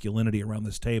toxic masculinity around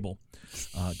this table,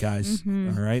 guys. All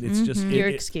right, it's just You're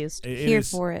excused. Here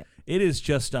for it. It is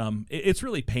just it's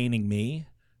really paining me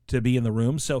to be in the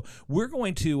room. So we're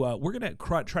going to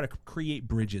try to create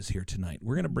bridges here tonight.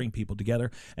 We're going to bring people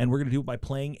together, and we're going to do it by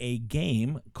playing a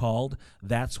game called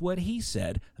 "That's What He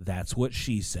Said, That's What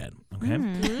She Said." Okay,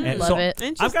 and Love so it.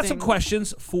 I've got some Interesting.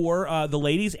 questions for the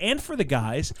ladies and for the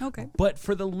guys. Okay. But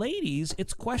for the ladies,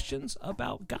 it's questions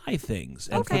about guy things,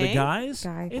 and for the Okay. guys,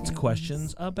 Guy it's things.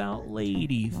 questions about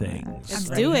lady things. Let's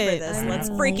Ready do for it. this. Let's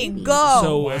freaking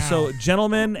go. So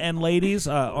gentlemen and ladies,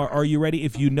 are you ready?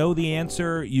 If you know the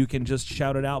answer, you can just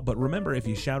shout it out. But remember, if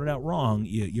you shout it out wrong,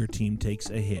 your team takes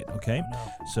a hit. Okay?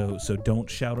 So don't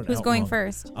shout it out. Who's going wrong.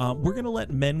 first? We're gonna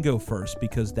let men go first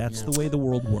because that's the way the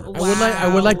world works. I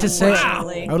would like to say Wow.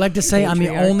 I would like to say I'm the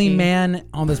only Patriarchy. man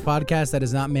on this podcast that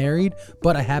is not married,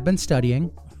 but I have been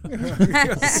studying.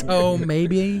 So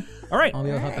maybe All right. I'll be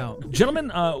able to help out.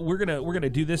 Gentlemen, we're gonna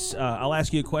do this. I'll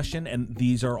ask you a question, and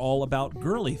these are all about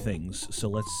girly things. So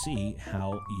let's see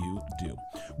how you do.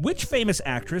 Which famous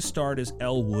actress starred as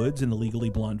Elle Woods in the Legally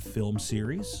Blonde film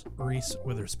series? Reese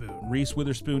Witherspoon. Reese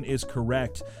Witherspoon is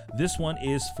correct. This one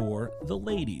is for the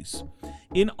ladies.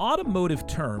 In automotive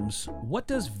terms, what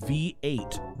does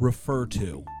V8 refer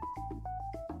to?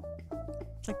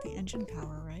 It's like the engine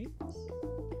power, right?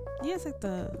 Yeah, it's like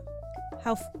the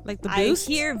like the I boost.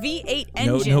 hear V8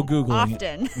 No engine Googling.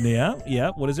 often.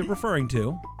 Yeah. What is it referring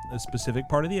to? A specific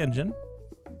part of the engine.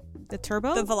 The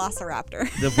turbo? The Velociraptor.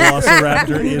 The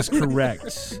Velociraptor is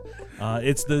correct.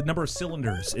 It's the number of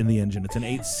cylinders in the engine. It's an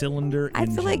 8-cylinder I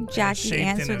engine. feel like Jackie Shaped in a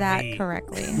answered that V.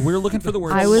 correctly. We're looking for the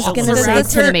word I was gonna say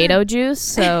cylinder. tomato juice,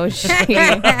 so she. That's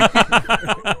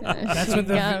what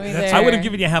the. got me That's there. I would have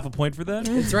given you half a point for that.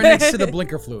 It's right next to the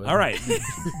blinker fluid. All right.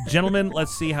 Gentlemen,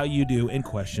 let's see how you do in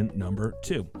question number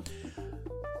 2.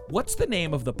 What's the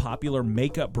name of the popular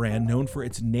makeup brand known for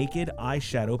its naked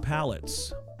eyeshadow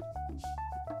palettes?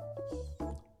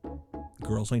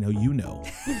 Girls, I know you know.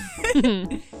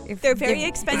 They're very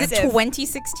expensive. Is it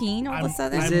 2016 all of a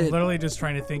sudden? I'm literally just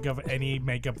trying to think of any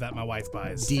makeup that my wife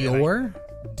buys. Dior?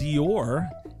 Dior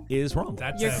is wrong.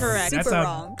 That's You're correct. That's Super a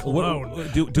wrong. cologne.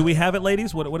 Do we have it,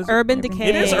 ladies? What is it? Urban Decay.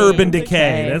 It is Urban Decay.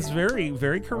 Decay. That's very,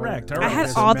 very correct. All right. I had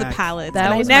there's all a the Mac. palettes. That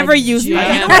and I was never my used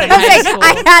jam. them.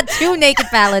 I had 2 naked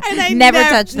palettes. And I never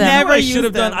nev- touched them. never I used should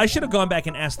have done. them. I should have gone back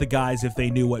and asked the guys if they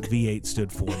knew what V8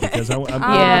 stood for because I'm Oh,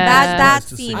 Yeah. that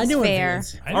to see. seems I knew fair. it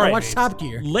was. I All right. watched Top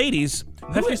Gear. Ladies,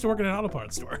 Nephew used to work in an auto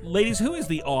parts store. ladies, who is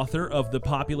the author of the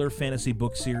popular fantasy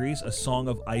book series A Song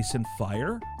of Ice and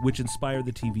Fire, which inspired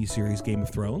the TV series Game of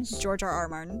Thrones? George R.R.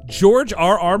 Martin. George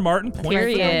R.R. Martin. Point for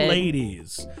the Period.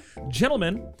 ladies.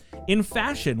 Gentlemen, in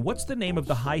fashion, what's the name of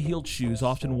the high-heeled shoes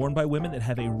often worn by women that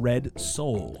have a red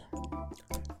sole?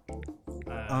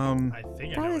 I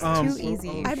think I That know. is too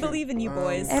easy. I believe in you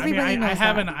boys. Everybody I knows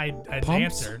have that. an Pumps?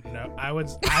 answer. No, I would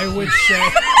say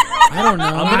I don't know.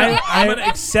 I'm gonna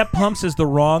accept pumps as the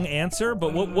wrong answer,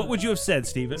 but what would you have said,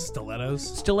 Steven?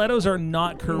 stilettos. Stilettos are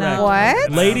not correct. No.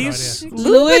 What? Ladies?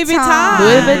 Louis Vuitton.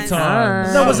 Louis Vuitton.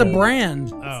 Vuitton. That was a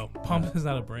brand. Oh, pump is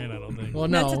not a brand, I don't think. Well,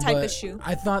 no, That's a type but of shoe.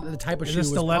 I thought the type of Is shoe a was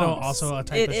stiletto pumps. also a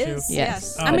type It of is. shoe?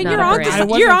 Yes. Oh, I mean, Not you're a on brand. I to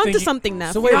wasn't you're on to thinking- something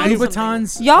now. So wait, You're on Louis to something.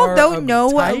 Vuittons Y'all are don't a know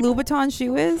what type? Louboutin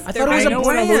shoe is? I thought it was I a know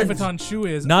what a Louis brand. Vuitton shoe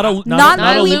is. Not a Not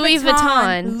Not a Louis Louis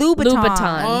Vuitton. Vuitton.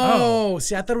 Louboutin. Oh,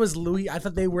 see, I thought it was Louis. I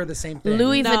thought they were the same thing.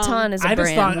 Louis No. Vuitton is a I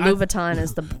just brand. thought- Louis Vuitton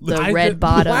is the I red did-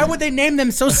 bottom. Why would they name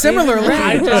them so similarly?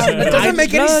 I just- It doesn't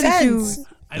make any love sense. shoes.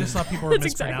 I just thought people were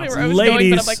That's exactly mispronouncing. where I was Ladies, going,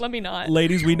 but I'm like, let me not.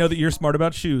 Ladies, we know that you're smart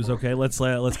about shoes. Okay, let's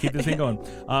keep this thing going.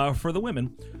 For the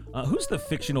women, who's the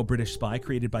fictional British spy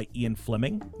created by Ian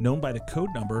Fleming, known by the code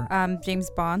number James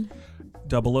Bond.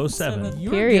 007?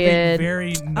 You're Period. giving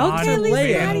very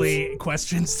non-manly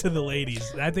questions to the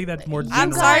ladies. I think that's more general.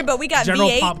 I'm sorry, but we got general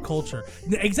V8. pop culture.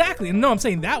 Exactly. No, I'm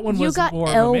saying that one You was got more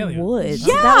Elle of a male. Woods.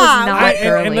 Yeah, That was not I,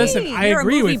 girly. and listen, I You're a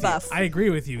agree movie with buff. you. I agree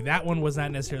with you. That one was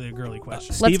not necessarily a girly question.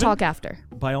 Let's Steven? talk after.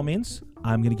 By all means,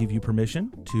 I'm going to give you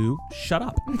permission to shut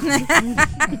up.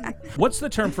 What's the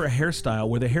term for a hairstyle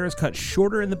where the hair is cut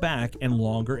shorter in the back and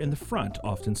longer in the front,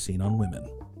 often seen on women?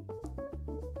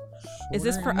 Is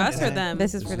this for us or them?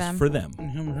 This is for them. For them.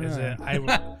 Is it?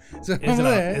 So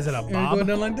Is it a Going bob?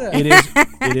 down like that.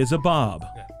 It is a bob.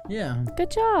 Yeah. Good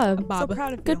job. So Bob.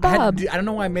 proud of Good you. Bob. I don't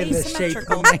know why I made it a shape.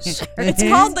 Asymmetrical. It's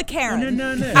called the Karen.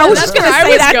 No. I was just gonna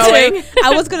say that going. too.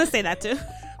 I was gonna say that too.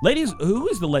 Ladies, who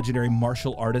is the legendary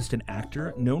martial artist and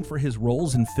actor known for his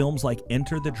roles in films like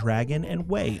Enter the Dragon and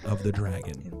Way of the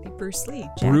Dragon? Bruce Lee.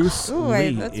 Bruce Ooh,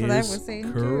 Lee that's what I is was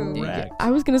saying, too. correct.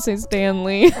 I was gonna say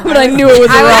Stanley, but I knew it was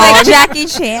I was wrong. like Jackie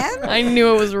Chan. I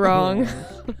knew it was wrong.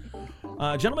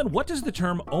 Gentlemen, what does the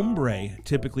term ombre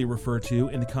typically refer to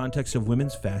in the context of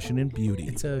women's fashion and beauty?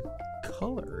 It's a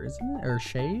color, isn't it? Or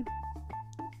shade?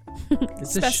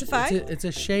 It's Specify? it's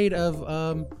a shade of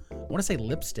I want to say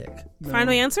lipstick.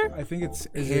 Final answer? I think it's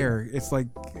hair. It's like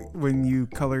when you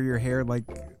color your hair like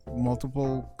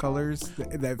multiple colors.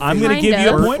 I'm going to Kind give you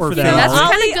a of. point for Or that. feel. That's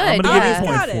I'm kind of going good. to give you Yeah. a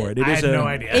Got point it. for it. It I is had no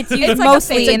idea. It's used It's like a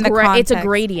mostly fade. in the It's context. a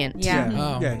gradient. Yeah.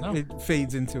 Oh. Yeah, it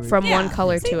fades into it. From Yeah. one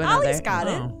color See, to another. Ollie's got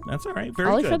it. Oh. That's all right. Very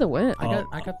Ollie good. for the win.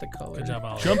 I got the color. Good job,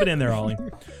 Ollie. Jumping in there, Ollie.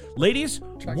 Ladies,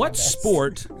 Try my what best.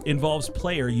 sport involves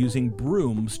player using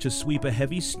brooms to sweep a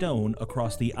heavy stone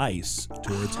across the ice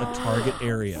towards a target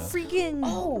area? Freaking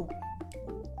Oh,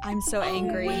 I'm so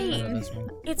angry. wait. This one.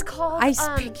 It's called ice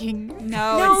um, picking.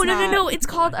 No, No. It's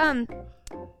called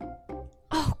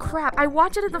Oh crap! I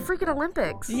watch it at the freaking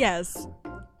Olympics. Yes.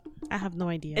 I have no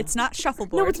idea. It's not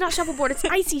shuffleboard. No, it's not shuffleboard. It's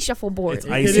icy shuffleboard. It's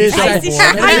It icy is shuffleboard. icy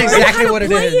I That's know exactly how to what it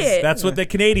play is. it. That's what the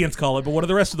Canadians call it, but what do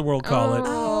the rest of the world call it?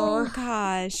 Oh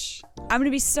gosh. I'm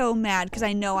gonna be so mad because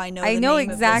I know I the know name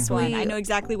of this exactly- one. I know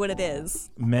exactly what it is.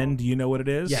 Men, do you know what it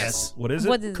is? Yes. What is it?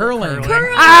 What is Curling.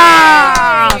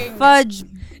 Ah, fudge.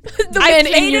 The I men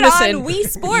played in it unison. on Wii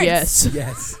Sports. Yes.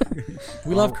 Yes.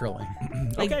 We love curling.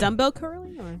 like Okay. dumbbell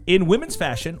curling or In women's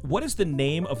fashion, what is the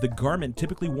name of the garment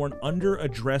typically worn under a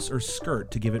dress or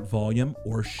skirt to give it volume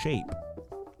or shape?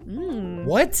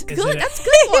 What? Is it, That's a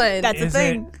good one. That's a Is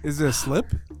thing. Is it a slip?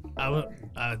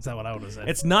 Is that what I would have said?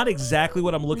 It's not exactly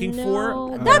what I'm looking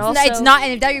for. It's not.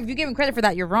 And if you give him credit for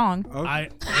that, you're wrong.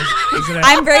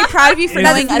 I'm very proud of you for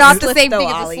knowing That's not the slip, same though, thing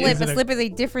as a Ollie. slip. A slip is a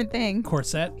different thing.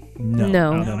 corset?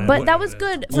 No. But that was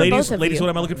good for Ladies, both of ladies, you. what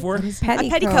am I looking for?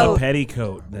 petticoat. A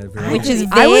petticoat. Which is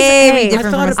I was- very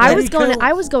different from a I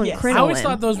slip. was going Yes. crinoline. I always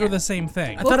thought those were the same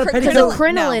thing. I thought a Because petticoat.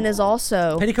 crinoline is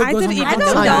also. Petticoat I goes on didn't the even I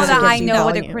outside. don't know that I Gives you know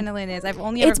what a volume. crinoline is. I've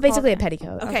only It's ever basically a called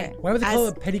petticoat. Okay. Why would they As- call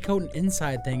a petticoat an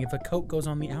inside thing if a coat goes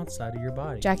on the outside of your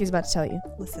body? Jackie's about to tell you.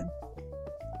 Listen,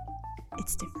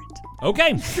 it's different.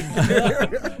 Okay.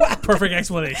 Perfect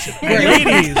explanation.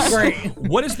 Ladies, Great.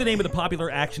 what is the name of the popular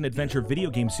action-adventure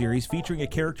video game series featuring a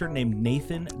character named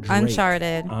Nathan Drake?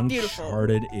 Uncharted.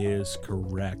 Uncharted is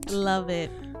correct. Love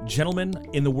it. Gentlemen,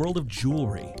 in the world of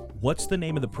jewelry, what's the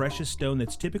name of the precious stone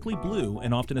that's typically blue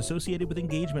and often associated with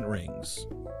engagement rings?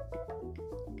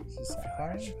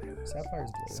 Sapphire?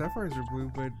 Sapphire's blue. Sapphires are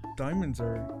blue, but diamonds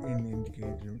are in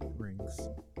engagement rings.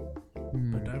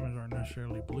 But diamonds aren't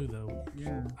necessarily blue, though.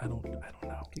 Yeah. I don't know.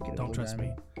 Could get a Don't blue trust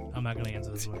me. I'm not gonna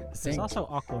answer this one. There's also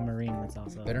aquamarine. That's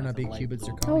also Better not be light cubits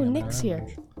or blue. Oh, conium. Nick's here.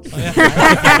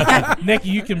 Nick,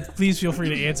 you can please feel free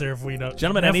to answer if we don't.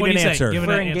 Gentlemen, I Neff, need what do an you say? answer. Give it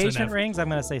For an answer, engagement Neff. rings, I'm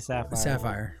gonna say sapphire.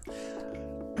 Sapphire.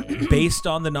 Based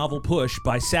on the novel Push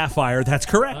by Sapphire, that's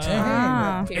correct.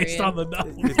 Ah. Based on the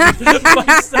novel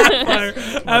by Sapphire.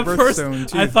 At first, birthstone,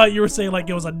 too. I thought you were saying like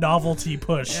it was a novelty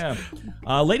push. Yeah.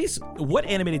 Ladies, what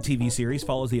animated TV series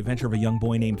follows the adventure of a young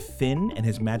boy named Finn and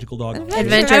his magical dog?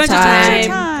 Adventure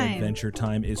Time. Adventure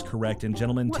Time is correct. And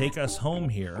gentlemen, take us home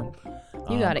here.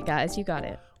 You got it, guys. You got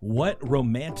it. What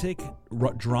romantic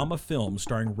drama film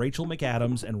starring Rachel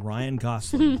McAdams and Ryan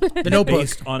Gosling The Notebook.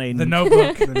 based on a The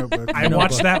Notebook. The Notebook. I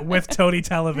watched that with Tony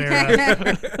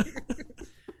Talavera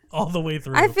all the way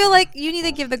through. I feel like you need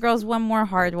to give the girls one more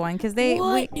hard one because they.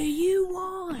 What do you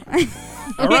want? All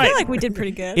I right. feel like we did pretty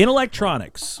good. In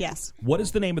electronics, Yes. what is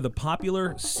the name of the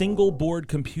popular single-board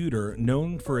computer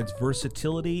known for its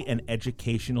versatility and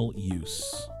educational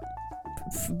use?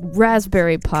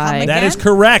 Raspberry Pi. Come That is Again?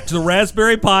 correct. The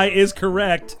Raspberry Pi is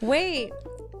correct. Wait,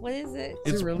 what is it?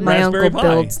 It's My Raspberry uncle Pi.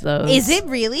 builds those. Is it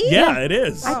really? Yeah, it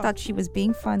is. I thought she was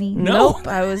being funny. No. Nope.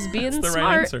 I was being That's the smart.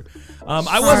 right answer. I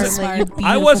Smart, wasn't. like your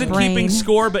I wasn't beautiful keeping brain.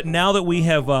 score, but now that we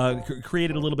have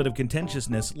created a little bit of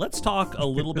contentiousness, let's talk a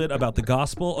little bit about the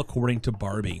gospel according to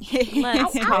Barbie.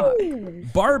 Let's talk.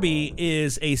 Barbie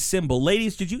is a symbol.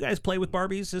 Ladies, did you guys play with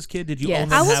Barbies as kid? Did you Yes. own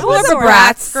them? I was have one them? of the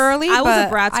Bratz Bratz girly. I was a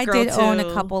but Bratz I girl, did own a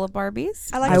too. couple of Barbies.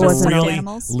 I like I to wasn't stuffed really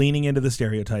animals. leaning into the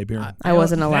stereotype here. I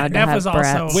wasn't allowed to Neff have was also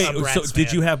brats. Wait, a Bratz so did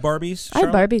fan. you have Barbies? I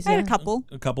had Charlotte? Barbies. I had Yeah. a couple.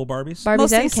 A couple Barbies. Barbies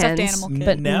Mostly and stuffed Kens, animal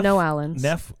but kid. Neff? no Allens.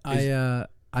 Neff.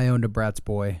 I owned a Bratz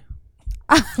boy.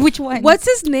 Which one? What's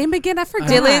his name again? I forgot.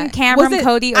 Dylan, Cameron, Was it-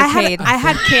 Cody, or I had, Cade? I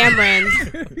had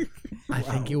Cameron. I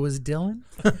think it was Dylan.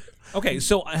 Okay,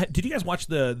 so did you guys watch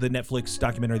the Netflix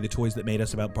documentary "The Toys That Made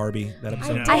Us" about Barbie? That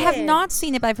episode. I have not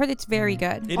seen it, but I've heard it's very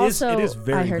good. It is. Also, It is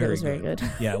very. I heard it very was very good.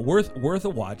 Yeah, worth a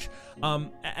watch.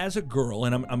 As a girl,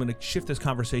 and I'm going to shift this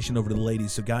conversation over to the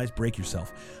ladies. So guys, break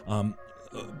yourself.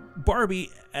 Barbie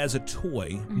as a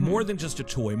toy, more than just a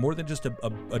toy, more than just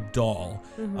a doll,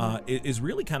 is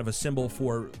really kind of a symbol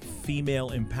for female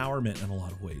empowerment in a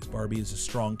lot of ways. Barbie is a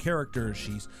strong character.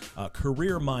 She's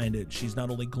career-minded. She's not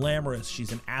only glamorous,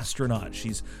 she's an astronaut.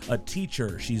 She's a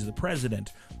teacher. She's the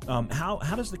president. How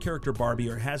does the character Barbie,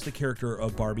 or has the character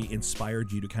of Barbie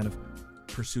inspired you to kind of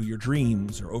pursue your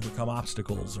dreams or overcome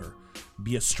obstacles or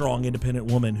be a strong, independent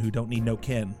woman who don't need no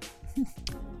Ken?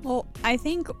 Well, I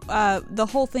think the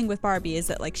whole thing with Barbie is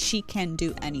that like she can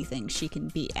do anything. She can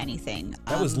be anything.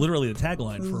 That was literally the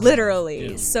tagline for literally.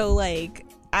 Yeah. So like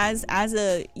as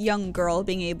a young girl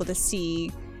being able to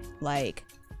see like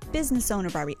business owner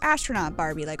Barbie, astronaut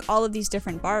Barbie, like all of these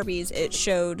different Barbies, it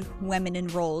showed women in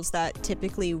roles that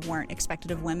typically weren't expected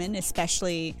of women,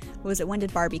 especially, what was it, when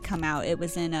did Barbie come out? It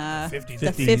was in the 50s.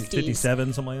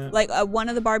 57, something like that. Like one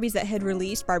of the Barbies that had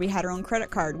released, Barbie had her own credit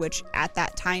card, which at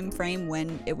that time frame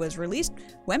when it was released,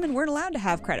 women weren't allowed to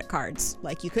have credit cards.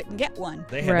 Like you couldn't get one.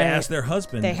 They had Right. to ask their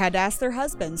husband. They had to ask their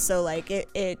husbands. So like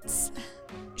it's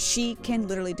she can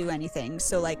literally do anything.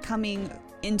 So like coming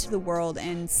into the world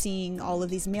and seeing all of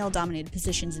these male dominated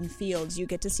positions and fields, you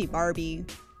get to see Barbie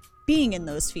being in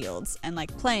those fields and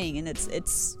like playing, and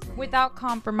it's Without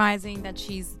compromising that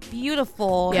she's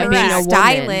beautiful Yeah, and being a being woman.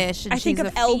 stylish and I think she's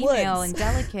of a Elle female Woods. and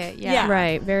delicate. Yeah. Yeah.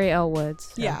 Right. Very Elle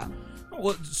Woods. yeah.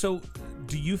 Well, so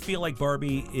do you feel like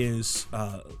Barbie is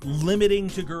limiting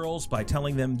to girls by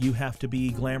telling them you have to be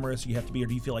glamorous, you have to be, or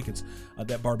do you feel like it's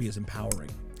that Barbie is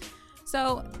empowering?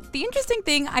 So the interesting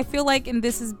thing, I feel like, and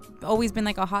this has always been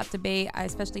like a hot debate,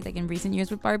 especially like in recent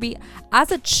years with Barbie.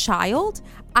 As a child,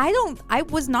 I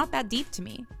was not that deep to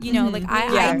me. You know, like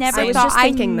I never I was thought, just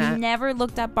thinking that. never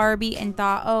looked at Barbie and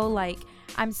thought, oh, like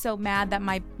I'm so mad that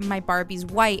my Barbie's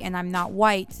white and I'm not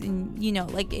white, and you know,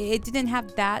 like it didn't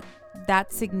have that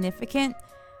significant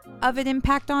of an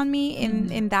impact on me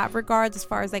in that regard, as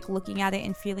far as like looking at it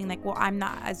and feeling like, well, I'm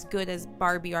not as good as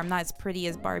Barbie, or I'm not as pretty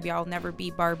as Barbie, I'll never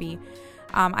be Barbie.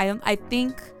 I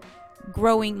think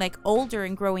growing like older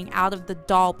and growing out of the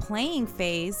doll playing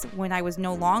phase, when I was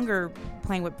no longer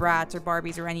playing with Bratz or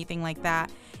Barbies or anything like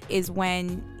that, is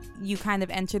when you kind of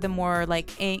enter the more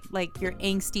like your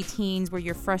angsty teens, where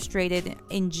you're frustrated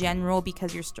in general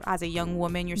because you're as a young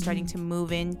woman, you're starting to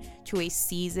move in to a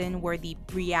season where the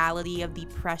reality of the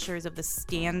pressures of the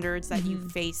standards that you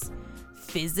face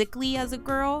physically as a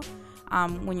girl,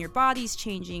 when your body's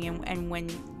changing and when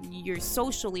you're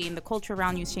socially and the culture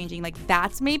around you is changing, like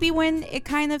that's maybe when it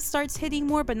kind of starts hitting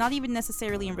more, but not even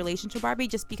necessarily in relation to Barbie,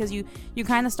 just because you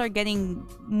kind of start getting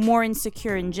more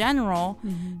insecure in general.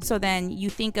 So then you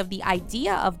think of the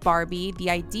idea of Barbie, the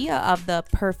idea of the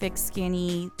perfect,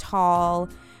 skinny, tall,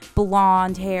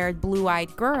 blonde-haired,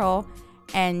 blue-eyed girl,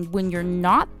 and when you're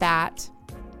not that,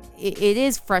 it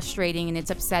is frustrating and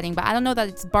it's upsetting. But I don't know that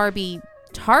it's Barbie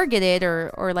targeted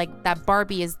or like that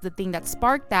Barbie is the thing that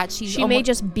sparked that. She may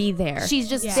just be there. She's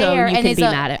just So there, you and can it's be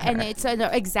mad at her. and it's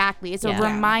exactly it's a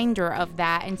reminder of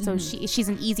that. And so she's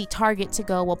an easy target to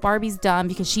go, well, Barbie's dumb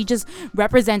because she just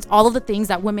represents all of the things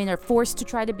that women are forced to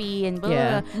try to be, and blah,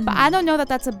 blah, blah. But I don't know that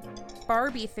that's a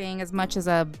Barbie thing as much as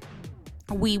a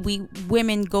we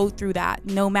women go through that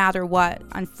no matter what,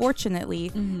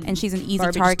 unfortunately, and she's an easy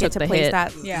Barbie target just took to the place hit.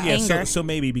 that anger. So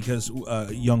maybe because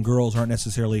young girls aren't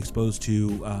necessarily exposed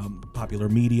to popular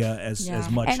media as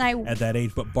much at that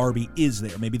age, but Barbie is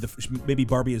there. Maybe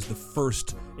Barbie is the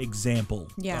first example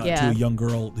to a young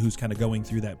girl who's kind of going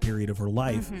through that period of her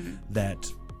life that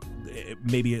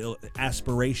maybe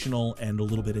aspirational and a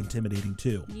little bit intimidating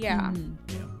too.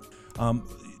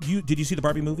 Did you see the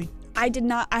Barbie movie? I did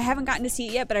not. I haven't gotten to see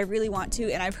it yet, but I really want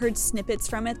to, and I've heard snippets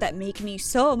from it that make me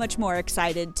so much more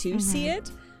excited to see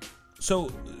it.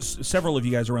 So several of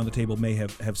you guys around the table may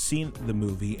have seen the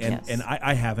movie, and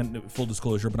I haven't, full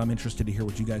disclosure, but I'm interested to hear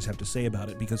what you guys have to say about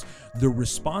it, because the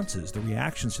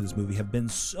reactions to this movie have been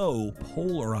so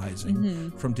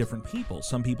polarizing from different people.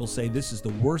 Some people say this is the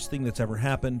worst thing that's ever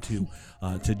happened to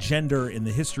gender in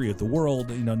the history of the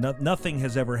world. You know, nothing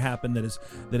has ever happened that has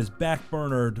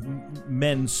backburnered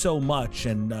men so much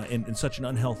and in such an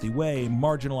unhealthy way,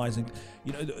 marginalizing.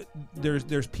 You know,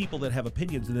 there's people that have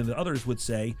opinions, and then others would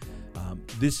say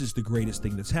this is the greatest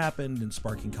thing that's happened in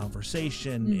sparking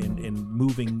conversation and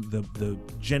moving the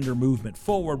gender movement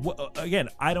forward. Again,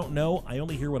 I don't know. I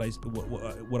only hear what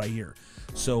I hear.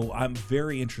 So I'm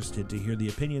very interested to hear the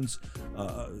opinions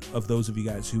of those of you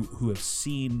guys who have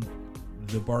seen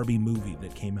the Barbie movie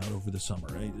that came out over the summer,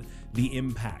 right? The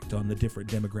impact on the different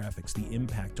demographics, the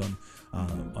impact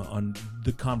on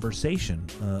the conversation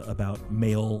about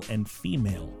male and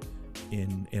female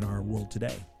in our world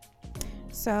today.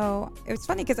 So it was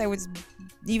funny because I was,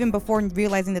 even before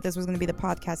realizing that this was going to be the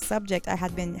podcast subject, I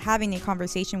had been having a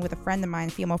conversation with a friend of mine,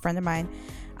 a female friend of mine,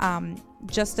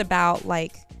 just about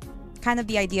like kind of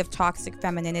the idea of toxic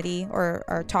femininity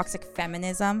or toxic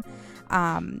feminism.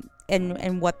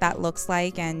 And what that looks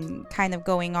like, and kind of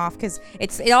going off, because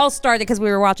it all started because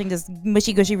we were watching this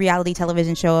mushy gushy reality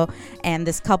television show, and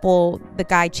this couple, the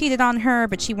guy cheated on her,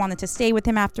 but she wanted to stay with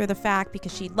him after the fact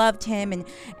because she loved him,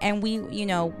 and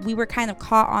we were kind of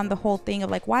caught on the whole thing of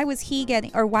like, why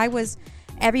was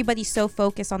everybody so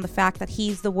focused on the fact that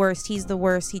he's the worst,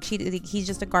 he cheated, he's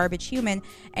just a garbage human,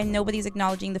 and nobody's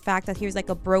acknowledging the fact that here's like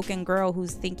a broken girl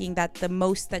who's thinking that the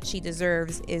most that she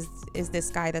deserves is this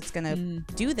guy that's gonna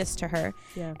do this to her.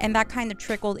 And that kind of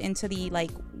trickled into the, like,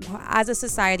 as a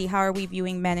society, how are we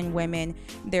viewing men and women,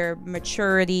 their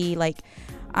maturity, like,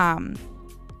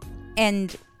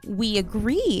 and we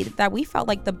agreed that we felt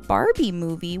like the Barbie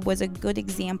movie was a good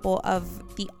example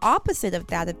of the opposite of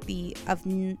that, of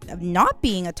not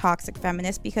being a toxic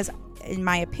feminist, because in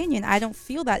my opinion, I don't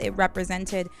feel that it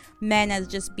represented men as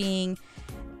just being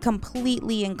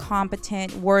completely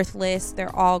incompetent, worthless,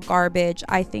 they're all garbage.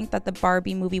 I think that the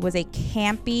Barbie movie was a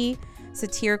campy,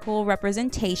 satirical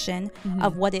representation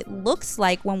of what it looks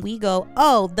like when we go,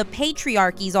 oh, the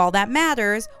patriarchy's all that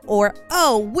matters, or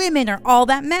oh, women are all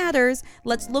that matters.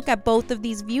 Let's look at both of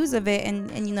these views of it,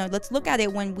 and let's look at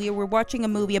it when we were watching a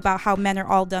movie about how men are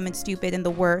all dumb and stupid and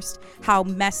the worst, how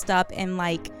messed up and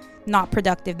like not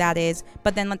productive that is.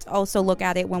 But then let's also look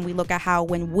at it when we look at how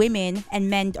when women and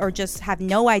men are just have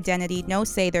no identity, no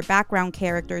say, they're background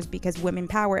characters because women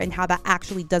power, and how that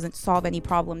actually doesn't solve any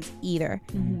problems either.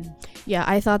 Yeah,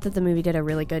 I thought that the movie did a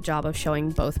really good job of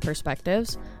showing both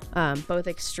perspectives, both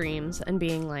extremes, and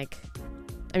being like,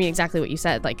 I mean, exactly what you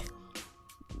said, like,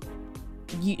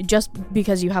 just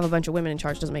because you have a bunch of women in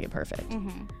charge doesn't make it perfect.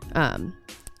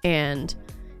 And,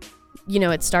 you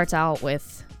know, it starts out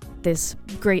with this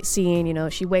great scene, you know,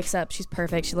 she wakes up, she's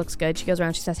perfect, she looks good, she goes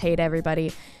around, she says hey to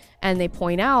everybody, and they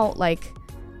point out, like,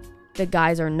 the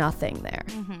guys are nothing there.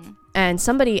 And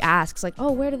somebody asks, like,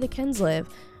 oh, where do the Kens live?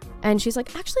 And she's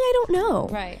like, actually, I don't know.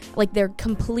 Right. Like, they're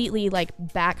completely, like,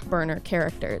 back burner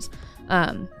characters.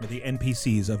 The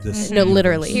NPCs of this. No,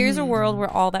 literally. Here's a world where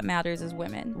all that matters is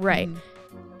women. Right.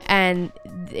 And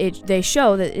they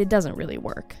show that it doesn't really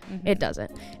work. It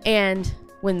doesn't. And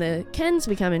when the Kens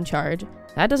become in charge,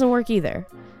 that doesn't work either.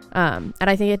 And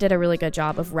I think it did a really good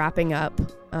job of wrapping up,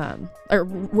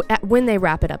 when they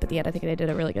wrap it up at the end, I think they did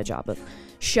a really good job of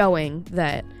showing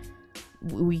that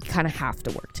we kind of have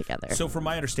to work together. So from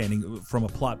my understanding, from a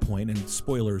plot point, and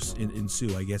spoilers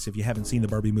ensue, I guess, if you haven't seen the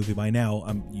Barbie movie by now,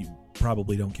 you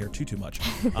probably don't care too much.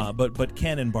 But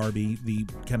Ken and Barbie, the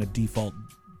kind of default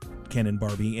Ken and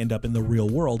Barbie, end up in the real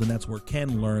world, and that's where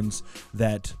Ken learns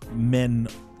that men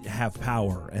have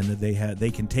power and that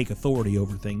they can take authority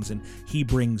over things, and he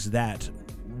brings that,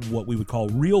 what we would call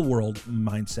real world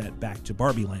mindset, back to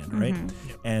Barbie Land, right?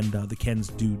 And the Kens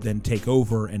do then take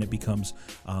over, and it becomes,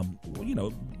 you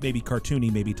know, maybe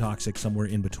cartoony, maybe toxic, somewhere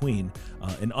in between,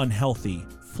 an unhealthy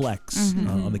flex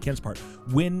on the Kens' part.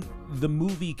 When the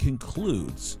movie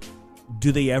concludes,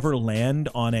 do they ever land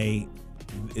on a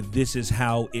this is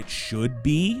how it should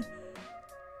be?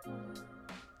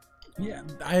 Yeah,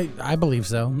 I believe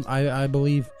so. I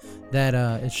believe that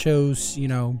it shows, you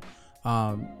know,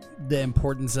 the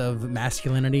importance of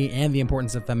masculinity and the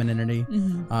importance of femininity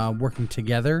working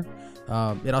together.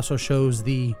 It also shows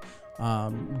the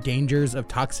dangers of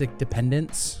toxic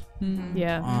dependence.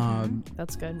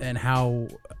 That's good. And how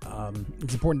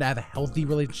it's important to have a healthy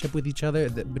relationship with each other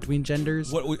between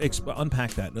genders.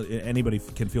 Unpack that. Anybody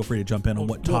can feel free to jump in on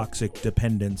what toxic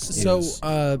dependence is.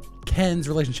 So Ken's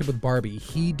relationship with Barbie,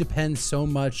 he depends so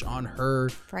much on her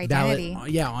for identity.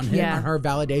 on her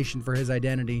validation for his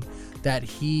identity, that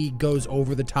he goes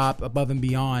over the top, above and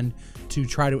beyond, to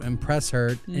try to impress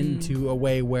her into a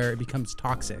way where it becomes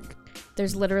toxic.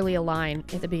 There's literally a line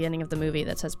at the beginning of the movie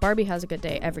that says, Barbie has a good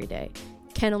day every day.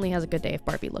 Ken only has a good day if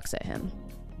Barbie looks at him.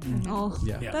 Oh,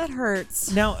 that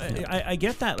hurts. Now, I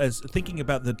get that as thinking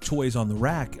about the toys on the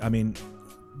rack. I mean,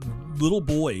 little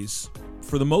boys,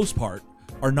 for the most part,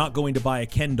 are not going to buy a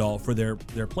Ken doll for their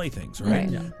playthings, right?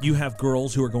 You have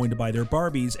girls who are going to buy their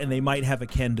Barbies, and they might have a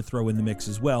Ken to throw in the mix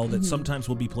as well, that sometimes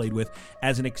will be played with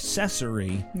as an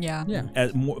accessory,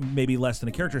 maybe less than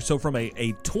a character. So from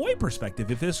a toy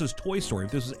perspective, if this was Toy Story,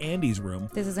 if this was Andy's room,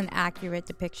 this is an accurate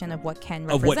depiction of what Ken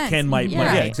represents. Of what Ken might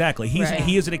exactly.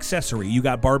 He is an accessory. You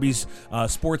got Barbie's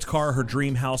sports car, her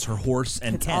dream house, her horse,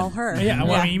 and it's Ken. all her. Yeah,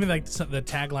 well, I mean, even like the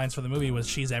taglines for the movie was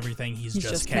 "She's everything, he's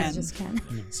just Ken." Just Ken.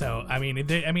 So I mean,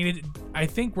 I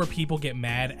think where people get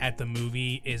mad at the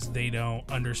movie is they don't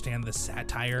understand the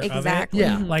satire of it.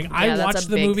 Yeah. Like I watched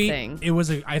the movie. Thing.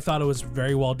 I thought it was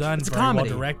very well done, It's a very well comedy.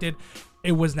 directed.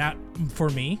 It was not for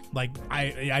me. Like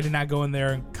I did not go in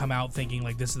there and come out thinking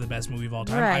like this is the best movie of all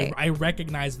time. Right. I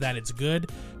recognize that it's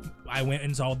good. I went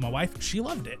and saw it with my wife. She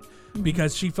loved it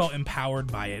because she felt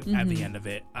empowered by it at the end of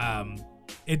it.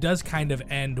 It does kind of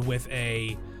end with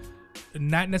a,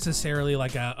 not necessarily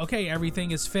like a, okay,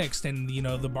 everything is fixed, and you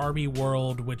know the Barbie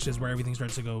world, which is where everything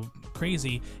starts to go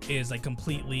crazy, is like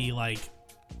completely like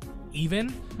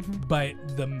even, but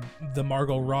the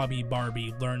Margot Robbie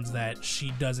Barbie learns that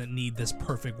she doesn't need this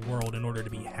perfect world in order to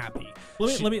be happy.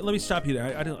 Let me stop you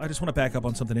there. I just want to back up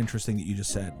on something interesting that you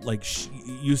just said. Like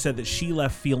you said that she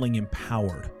left feeling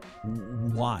empowered.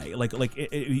 Why? Like,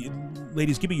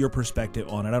 ladies, give me your perspective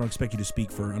on it. I don't expect you to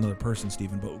speak for another person,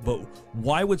 Stephen, but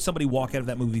why would somebody walk out of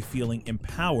that movie feeling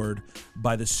empowered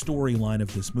by the storyline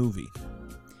of this movie?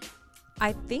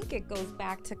 I think it goes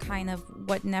back to kind of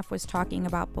what Neff was talking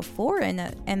about before, and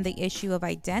the issue of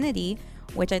identity,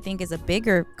 which I think is a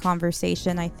bigger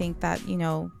conversation. I think that, you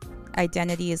know,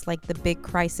 identity is like the big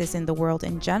crisis in the world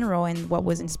in general, and what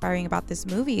was inspiring about this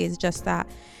movie is just that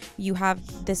you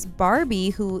have this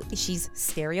Barbie who, she's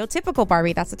stereotypical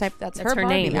Barbie. That's her her Barbie.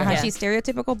 name. Yeah. She's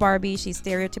stereotypical Barbie. She's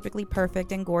stereotypically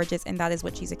perfect and gorgeous, and that is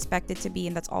what she's expected to be,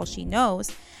 and that's all she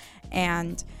knows.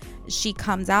 And she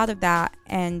comes out of that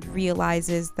and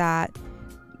realizes that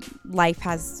life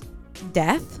has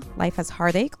death, life has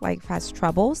heartache, life has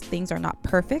troubles, things are not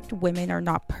perfect, women are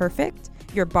not perfect,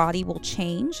 your body will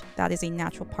change, that is a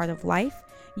natural part of life.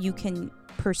 You can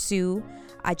pursue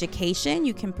education,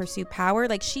 you can pursue power.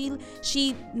 Like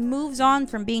she moves on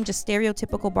from being just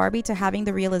stereotypical Barbie to having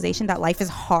the realization that life is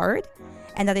hard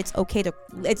and that it's okay to,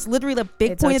 it's literally the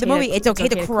big point of the movie, it's okay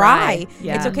to cry.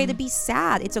 Yeah. It's okay to be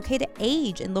sad, it's okay to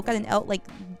age and look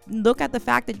at the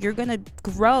fact that you're gonna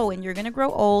grow and you're gonna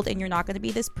grow old and you're not gonna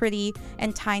be this pretty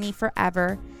and tiny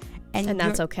forever. And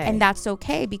that's okay. And that's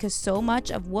okay, because so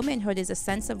much of womanhood is a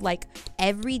sense of like,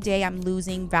 every day I'm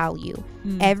losing value.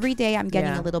 Every day I'm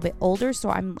getting a little bit older, so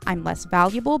I'm less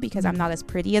valuable because I'm not as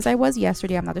pretty as I was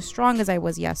yesterday. I'm not as strong as I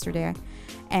was yesterday.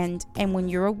 And when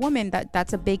you're a woman,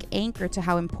 that's a big anchor to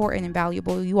how important and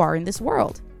valuable you are in this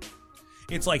world.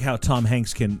 It's like how Tom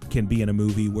Hanks can be in a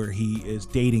movie where he is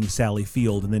dating Sally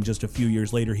Field, and then just a few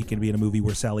years later he can be in a movie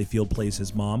where Sally Field plays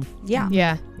his mom.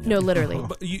 Yeah. No, literally.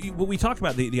 But we talked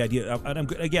about the idea. I'm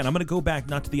going to go back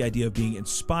not to the idea of being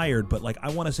inspired, but like I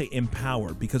want to say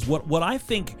empowered, because what I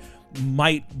think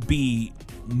might be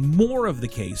more of the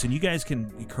case, and you guys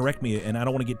can correct me, and I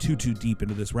don't want to get too deep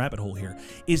into this rabbit hole here,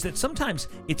 is that sometimes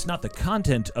it's not the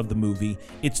content of the movie,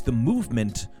 it's the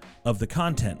movement of the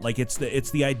content. Like it's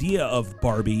the idea of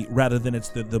Barbie rather than it's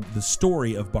the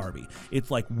story of Barbie.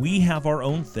 It's like we have our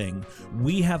own thing.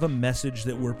 We have a message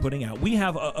that we're putting out. We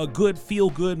have a good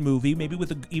feel-good movie, maybe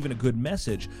with even a good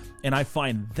message. And I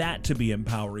find that to be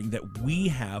empowering, that we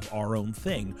have our own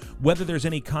thing, whether there's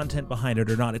any content behind it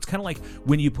or not. It's kind of like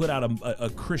when you put out a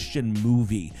Christian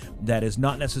movie that is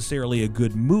not necessarily a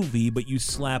good movie, but you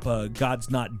slap a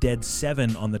God's Not Dead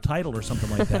 7 on the title or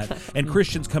something like that. And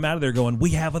Christians come out of there going,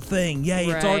 we have a thing. Yay,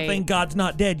 it's our thing. God's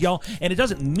not dead, y'all. And it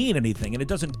doesn't mean anything, and it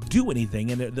doesn't do anything,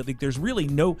 and there's really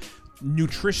no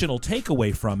nutritional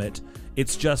takeaway from it.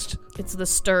 It's just it's the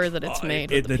stir that it's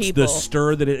made with the it's people. the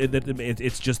stir that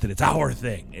it's just that it's our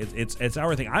thing. It's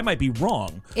our thing. I might be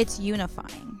wrong. It's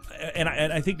unifying. And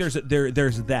I think there's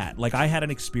that. Like I had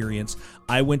an experience.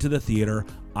 I went to the theater.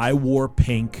 I wore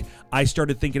pink. I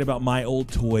started thinking about my old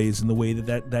toys and the way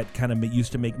that kind of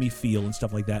used to make me feel and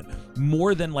stuff like that.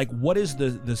 More than like, what is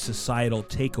the societal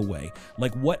takeaway?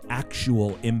 Like, what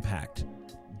actual impact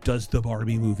does the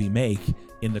Barbie movie make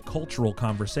in the cultural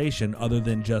conversation, other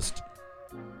than just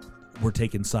we're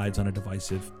taking sides on a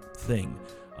divisive thing?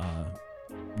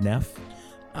 Neff?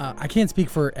 I can't speak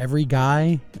for every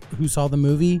guy who saw the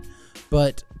movie,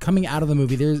 but coming out of the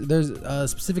movie, there's a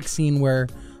specific scene where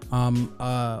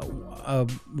a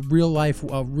real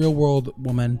world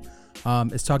woman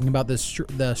is talking about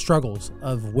the struggles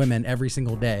of women every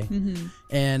single day,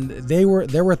 and there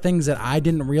were things that I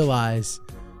didn't realize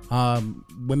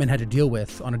women had to deal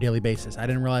with on a daily basis. I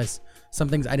didn't realize some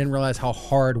things. I didn't realize how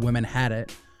hard women had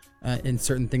it in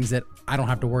certain things that I don't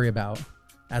have to worry about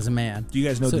as a man. Do you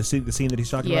guys know the scene that he's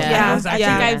talking about?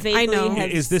 I know.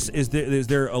 Is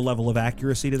there a level of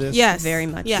accuracy to this? Yes, very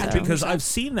much. Yeah, so. Because I've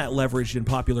seen that leveraged in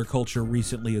popular culture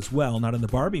recently as well, not in the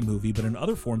Barbie movie, but in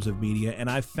other forms of media, and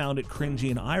I've found it cringy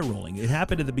and eye-rolling. It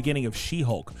happened at the beginning of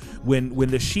She-Hulk, when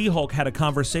the She-Hulk had a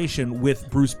conversation with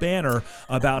Bruce Banner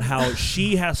about how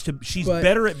she's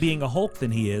better at being a Hulk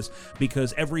than he is,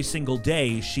 because every single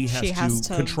day she has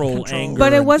to control anger.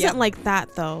 But it wasn't like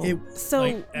that though.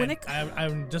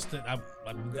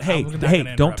 Hey,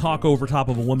 don't talk over top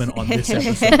of a woman on this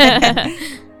episode.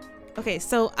 Okay,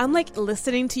 so I'm like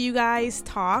listening to you guys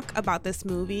talk about this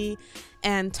movie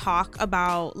and talk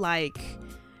about like,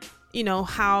 you know,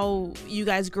 how you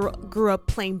guys grew up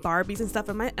playing Barbies and stuff.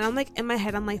 And I'm like, in my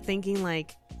head, I'm like thinking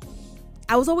like,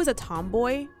 I was always a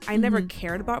tomboy. I never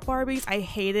cared about Barbies. I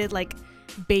hated like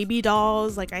baby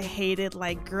dolls. Like I hated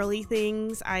like girly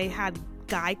things. I had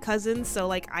guy cousins, so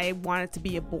like I wanted to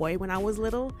be a boy when I was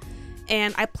little.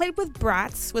 And I played with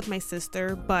Bratz with my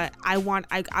sister, but I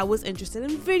was interested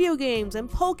in video games and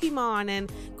Pokemon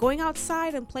and going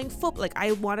outside and playing football. Like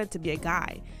I wanted to be a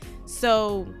guy.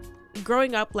 So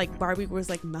growing up, like Barbie was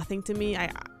like nothing to me.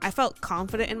 I felt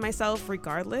confident in myself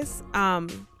regardless.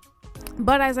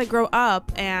 But as I grow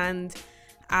up and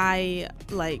I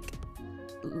like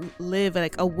live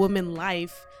like a woman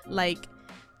life, like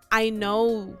I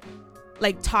know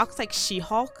like talks like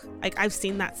She-Hulk, like I've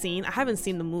seen that scene. I haven't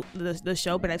seen the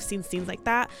show, but I've seen scenes like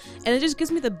that, and it just gives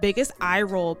me the biggest eye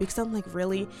roll because I'm like,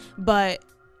 really? But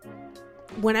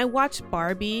when I watched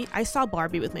Barbie, I saw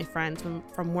Barbie with my friends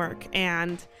from work,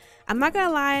 and I'm not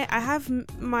gonna lie, I have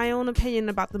my own opinion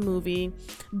about the movie.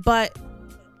 But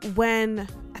when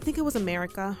I think it was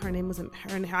America, her name was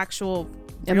her actual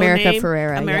America name,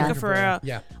 Ferrera. America Ferrera.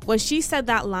 Yeah. When she said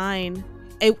that line,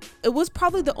 it was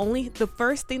probably the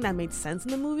first thing that made sense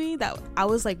in the movie that I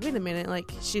was like, wait a minute, like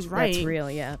she's right. That's real,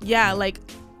 yeah. Yeah, like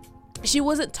she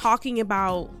wasn't talking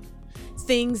about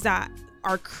things that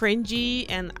are cringy,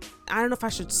 and I don't know if I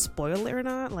should spoil it or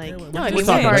not. Like, No, I mean, We're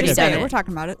talking about it. We're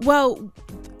talking about it. well,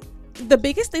 the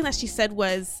biggest thing that she said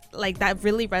was like that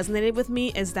really resonated with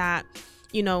me is that,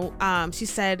 you know, she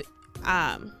said,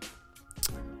 how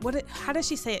did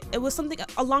she say it? It was something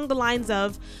along the lines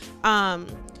of,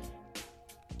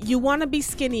 you want to be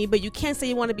skinny, but you can't say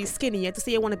you want to be skinny. You have to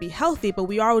say you want to be healthy. But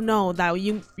we all know that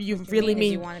you really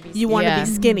mean you want to be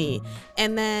skinny.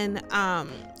 And then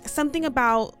something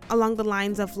about along the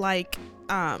lines of like,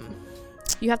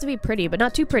 You have to be pretty, but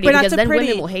not too pretty, but not because too then pretty.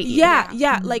 women will hate you.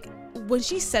 Yeah. Like when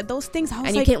she said those things, I was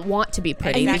And like, you can't want to be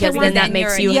pretty, And you because can't then want- that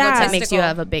makes you Yeah. that makes you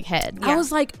have a big head. I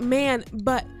was like, man,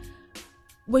 but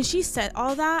when she said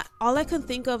all that, all I could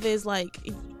think of is like,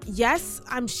 yes,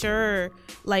 I'm sure,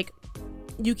 like,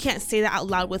 you can't say that out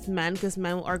loud with men because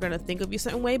men are gonna think of you a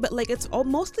certain way, but like it's all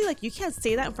mostly like you can't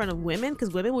say that in front of women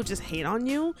because women will just hate on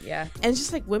you. Yeah. And it's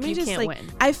just like women You just can't like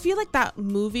win. I feel like that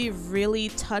movie really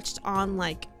touched on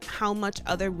like how much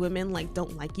other women like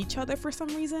don't like each other for some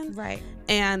reason. Right.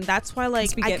 And that's why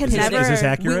like We I get can pitted- never Is this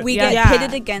accurate? We Yeah. get Yeah.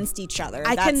 pitted against each other.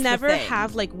 I That's can the never thing.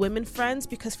 have like women friends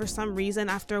because for some reason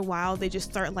after a while they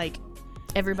just start like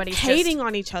Everybody's hating just,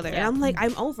 on each other. And Yeah. I'm like,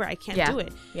 I'm over. I can't Yeah. do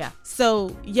it. Yeah.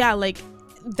 So yeah, like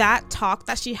that talk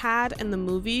that she had in the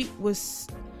movie was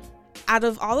out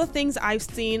of all the things I've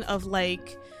seen of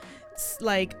like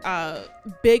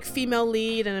big female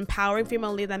lead and empowering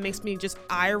female lead that makes me just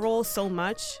eye roll so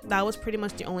much. That was pretty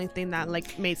much the only thing that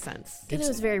like made sense. It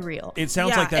was very real. It sounds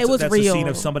Yeah, like that's it was a scene real.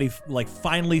 of somebody like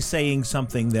finally saying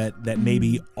something that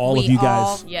maybe all of We you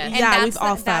all- guys. Yeah. And Yeah, that's we've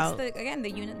all that's felt.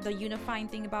 the unifying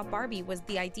thing about Barbie was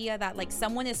the idea that like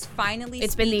someone is finally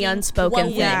It's been the speaking unspoken what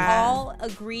thing. we Yeah. all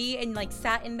agree and like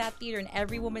sat in that theater and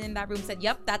every woman in that room said,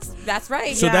 "Yep, that's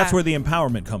right." So Yeah. that's where the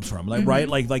empowerment comes from, like right,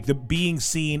 like the being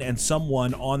seen and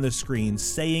someone on the screen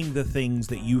saying the things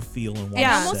that you feel and want And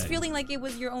Yeah. to almost say. feeling like it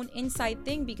was your own inside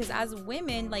thing because as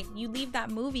women, like you leave that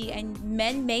movie and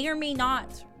men may or may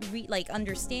not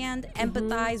understand,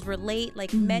 empathize, relate.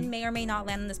 Like men may or may not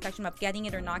land on the spectrum of getting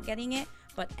it or not getting it.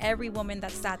 But every woman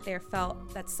that sat there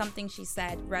felt that something she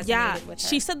said resonated Yeah, with her.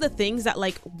 she said the things that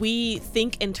like we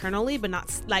think internally, but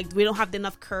not like we don't have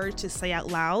enough courage to say out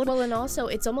loud. Well, and also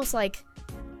it's almost like,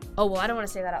 oh well, I don't want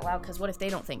to say that out loud because what if they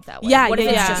don't think that way? Yeah, what if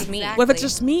yeah, it's yeah. just me? Exactly. What if it's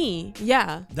just me?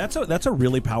 Yeah. That's a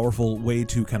really powerful way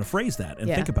to kind of phrase that and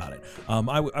Yeah. think about it.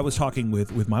 I was talking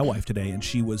with my wife today, and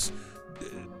she was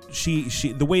she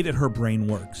the way that her brain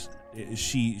works.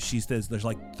 She says there's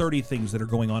like 30 things that are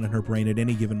going on in her brain at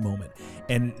any given moment,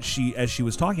 and as she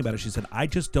was talking about it, she said, I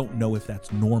just don't know if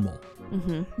that's normal.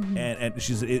 And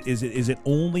she said, is it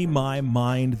only my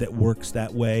mind that works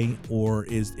that way, or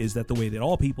is that the way that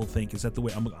all people think? Is that the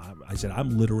way I said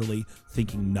I'm literally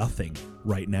thinking nothing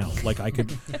right now. Like I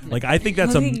could, like I think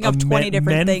that's I'm a thinking of 20 men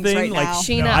different things thing. right like now.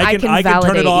 Sheena, you know, I can turn it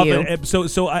validate off.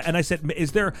 you. And I said,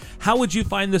 is there? How would you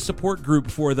find the support group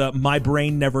for the my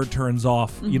brain never turns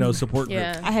off? You know, support group.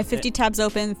 Yeah. I have 50 tabs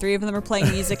open. 3 of them are playing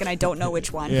music, and I don't know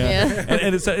which one. Yeah, Yeah.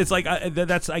 and it's like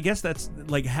I guess that's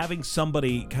like having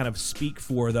somebody kind of speak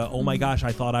for the oh my gosh,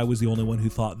 I thought I was the only one who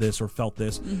thought this or felt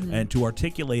this, and to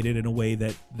articulate it in a way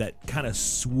that kind of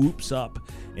swoops up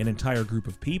an entire group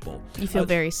of people. You feel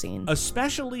very seen.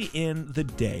 Especially in the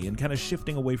day, and kind of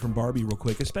shifting away from Barbie real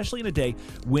quick, especially in a day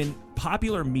when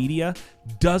popular media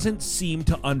doesn't seem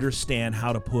to understand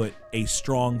how to put a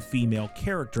strong female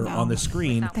character on the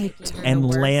screen and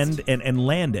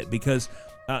land it, because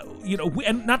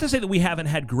and not to say that we haven't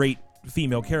had great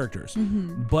female characters,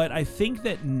 but I think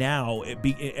that now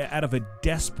out of a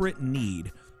desperate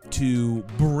need to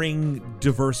bring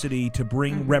diversity, to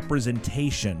bring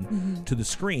representation to the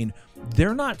screen,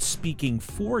 they're not speaking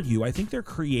for you. I think they're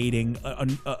creating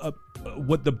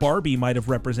what the Barbie might have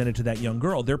represented to that young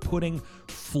girl. They're putting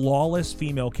flawless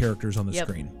female characters on the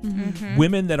screen.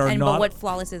 Women that are but not what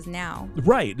flawless is now.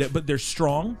 right, but they're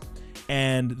strong,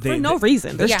 and For no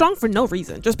reason. They're Yeah. strong for no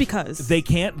reason. Just because.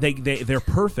 they're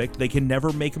perfect. They can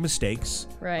never make mistakes.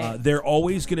 Right. They're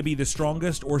always going to be the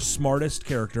strongest or smartest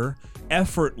character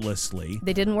effortlessly.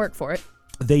 They didn't work for it.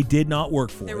 They did not work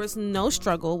for There it. was no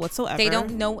struggle whatsoever. They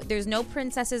don't know. There's no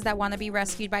princesses that want to be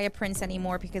rescued by a prince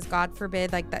anymore because God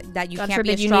forbid, like that you God can't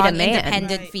forbid be a you need a strong, man.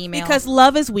 independent Right. female. Because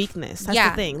love is weakness. That's Yeah.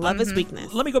 the thing. Love is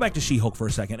weakness. Let me go back to She-Hulk for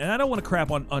a second, and I don't want to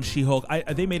crap on She-Hulk.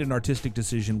 They made an artistic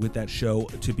decision with that show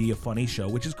to be a funny show,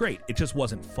 which is great. It just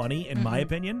wasn't funny, in my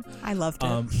opinion. I loved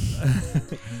it.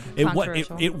 It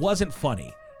Controversial. wasn't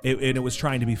funny. and it was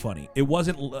trying to be funny. It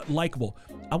wasn't likable.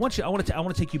 I want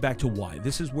to take you back to why.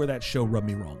 This is where that show rubbed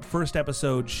me wrong. First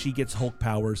episode, she gets Hulk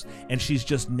powers, and she's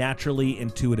just naturally,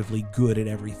 intuitively good at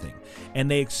everything.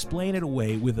 And they explain it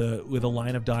away with a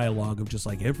line of dialogue of just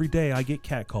like, every day I get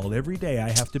catcalled, every day I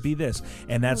have to be this,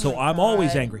 and that's so I'm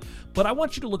always angry. But I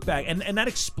want you to look back, and that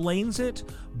explains it,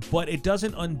 but it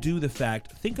doesn't undo the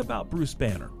fact. Think about Bruce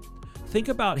Banner. Think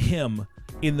about him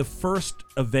in the first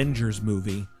Avengers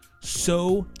movie,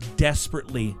 so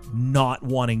desperately not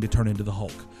wanting to turn into the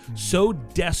Hulk, so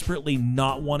desperately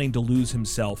not wanting to lose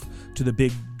himself to the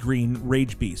big green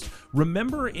rage beast.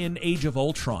 Remember in Age of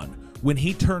Ultron when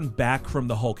he turned back from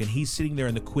the Hulk and he's sitting there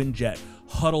in the Quinjet,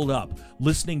 huddled up,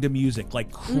 listening to music,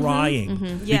 like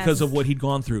crying because of what he'd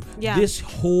gone through. Yeah. This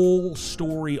whole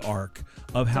story arc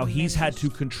of how he's had to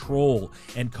control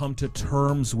and come to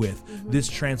terms with this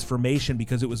transformation,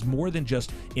 because it was more than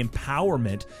just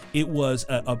empowerment. It was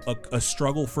a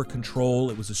struggle for control.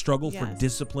 It was a struggle for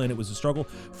discipline. It was a struggle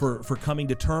for coming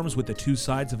to terms with the two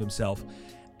sides of himself.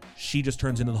 She just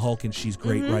turns into the Hulk and she's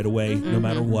great right away, no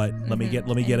matter what. Let me get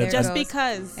it. Just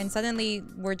because. And suddenly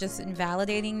we're just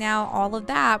invalidating now all of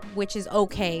that, which is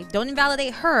okay. Don't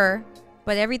invalidate her,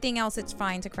 but everything else, it's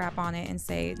fine to crap on it and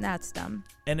say that's dumb.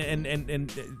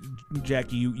 And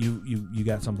Jackie, you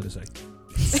got something to say?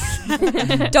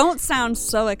 Don't sound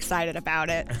so excited about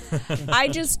it. I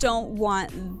just don't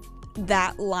want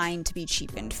that line to be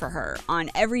cheapened for her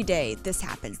on every day. This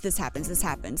happens,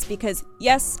 because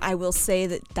yes, I will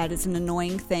say that is an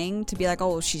annoying thing to be like,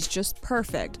 oh, she's just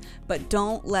perfect, but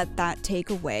don't let that take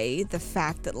away the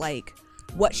fact that like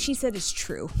what she said is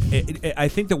true. I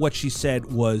think that what she said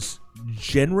was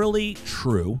generally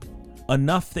true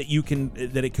enough that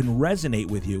it can resonate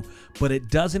with you, but it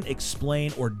doesn't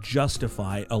explain or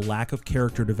justify a lack of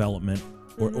character development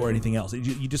or anything else.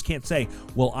 You just can't say,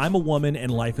 well, I'm a woman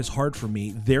and life is hard for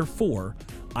me, therefore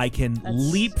I can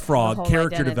leapfrog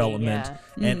character development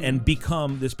and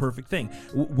become this perfect thing.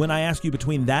 When I ask you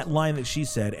between that line that she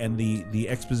said and the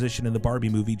exposition in the Barbie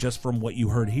movie, just from what you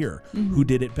heard here, who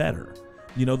did it better?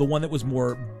 You know, the one that was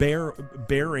more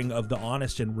bearing of the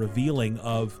honest and revealing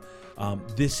of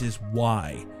this is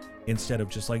why, instead of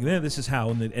just like, this is how,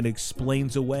 and it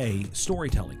explains away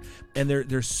storytelling. And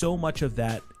there's so much of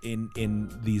that in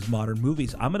these modern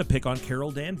movies. I'm going to pick on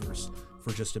Carol Danvers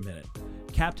for just a minute.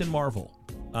 Captain Marvel,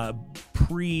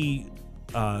 pre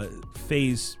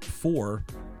Phase 4,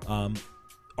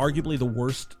 arguably the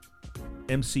worst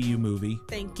MCU movie.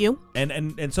 Thank you.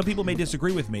 And some people may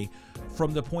disagree with me.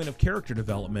 From the point of character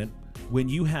development, when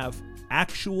you have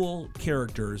actual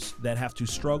characters that have to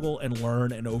struggle and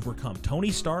learn and overcome. Tony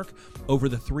Stark, over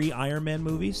the 3 Iron Man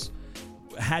movies,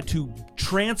 had to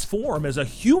transform as a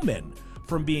human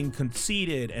from being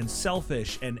conceited and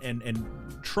selfish and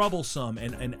troublesome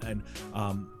and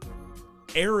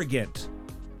arrogant,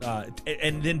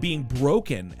 and then being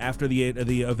broken after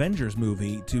the Avengers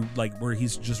movie to like where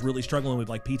he's just really struggling with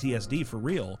like PTSD for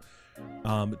real,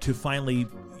 to finally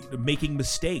making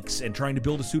mistakes and trying to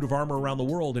build a suit of armor around the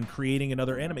world and creating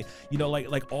another enemy. You know,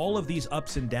 like all of these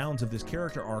ups and downs of this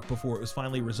character arc before it was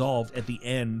finally resolved at the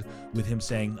end with him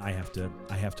saying, I have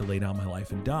to lay down my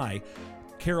life and die.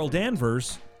 Carol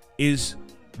Danvers is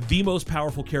the most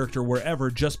powerful character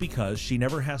wherever, just because she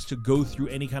never has to go through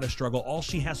any kind of struggle. All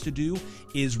she has to do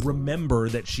is remember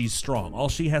that she's strong. All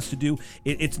she has to do,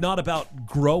 it's not about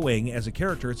growing as a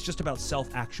character, it's just about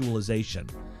self-actualization.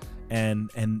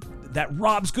 And that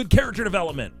robs good character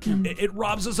development. It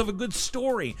robs us of a good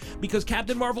story, because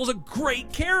Captain Marvel's a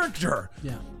great character.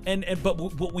 Yeah.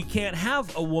 But we can't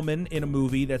have a woman in a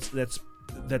movie that's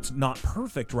not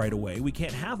perfect right away. We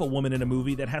can't have a woman in a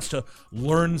movie that has to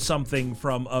learn something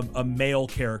from a male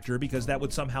character, because that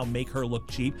would somehow make her look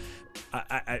cheap.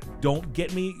 I don't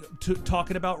get me to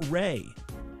talking about Rey.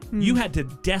 You had to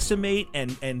decimate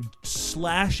and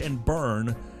slash and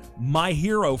burn my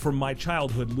hero from my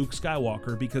childhood, Luke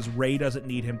Skywalker, because Rey doesn't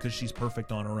need him because she's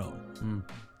perfect on her own.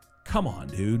 Come on,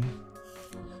 dude.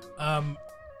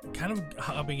 Kind of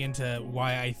hopping into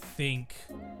why I think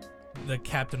the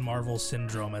Captain Marvel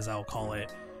syndrome, as I'll call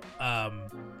it,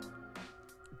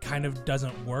 kind of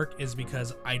doesn't work, is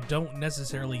because I don't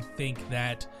necessarily think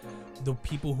that the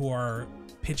people who are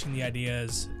pitching the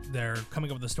ideas, they're coming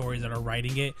up with the stories, that are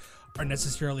writing it, are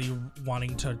necessarily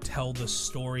wanting to tell the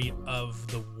story of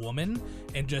the woman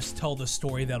and just tell the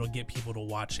story that'll get people to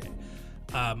watch it.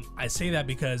 I say that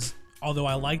because although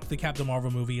I liked the Captain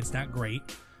Marvel movie, it's not great.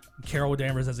 Carol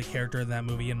Danvers as a character in that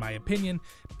movie, in my opinion,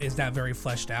 is not very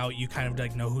fleshed out. You kind of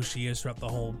like know who she is throughout the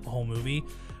whole movie.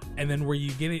 And then where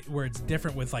you get it, where it's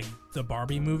different with like the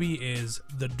Barbie movie, is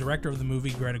the director of the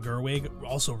movie, Greta Gerwig,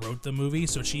 also wrote the movie.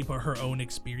 So she put her own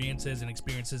experiences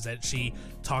that she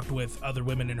talked with other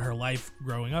women in her life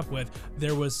growing up with.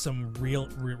 There was some real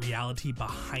reality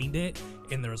behind it,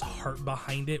 and there was heart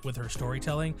behind it with her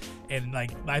storytelling. And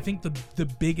like, I think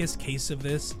the biggest case of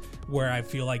this, where I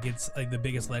feel like it's like the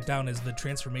biggest letdown, is the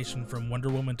transformation from Wonder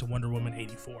Woman to Wonder Woman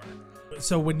 84.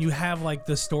 So when you have like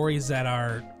the stories that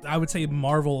are, I would say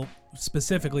Marvel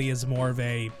specifically is more of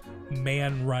a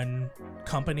man-run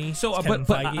company. So,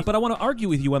 but I want to argue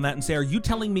with you on that and say, are you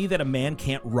telling me that a man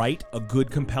can't write a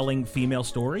good, compelling female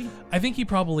story? I think he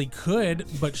probably could,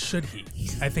 but should he?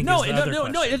 I think no.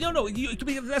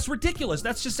 That's ridiculous.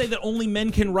 That's just say that only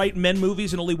men can write men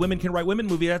movies and only women can write women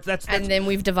movies. That's and then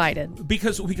we've divided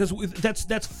because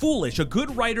that's foolish. A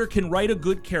good writer can write a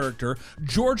good character.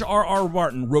 George R.R.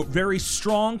 Martin wrote very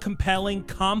strong, compelling,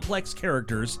 complex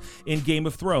characters in Game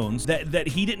of Thrones that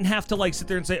he didn't have to like sit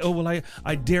there and say, oh well,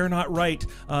 I dare not write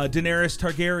Daenerys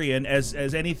Targaryen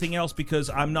as anything else because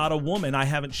I'm not a woman. I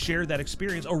haven't shared that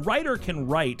experience. A writer can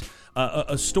write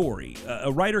a story.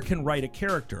 A writer can write a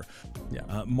character.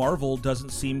 Yeah. Marvel doesn't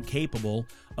seem capable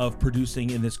of producing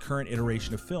in this current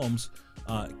iteration of films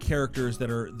characters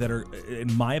that are,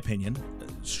 in my opinion,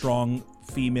 strong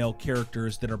female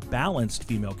characters that are balanced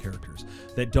female characters,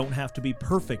 that don't have to be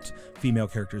perfect female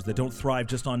characters, that don't thrive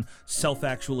just on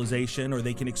self-actualization, or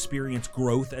they can experience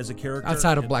growth as a character.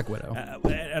 Outside of Black Widow.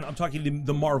 And I'm talking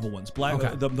the Marvel ones,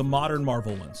 the modern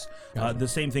Marvel ones. Gotcha. The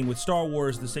same thing with Star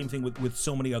Wars, the same thing with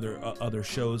so many other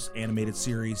shows, animated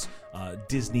series,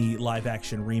 Disney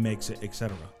live-action remakes,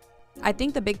 etc. I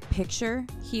think the big picture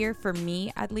here, for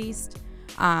me at least,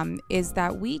 is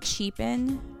that we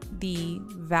cheapen the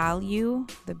value,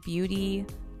 the beauty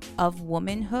of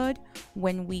womanhood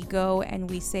when we go and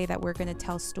we say that we're going to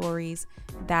tell stories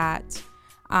that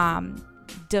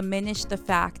diminish the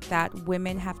fact that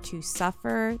women have to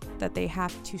suffer, that they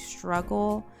have to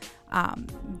struggle,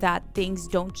 that things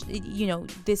don't,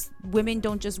 women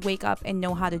don't just wake up and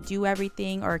know how to do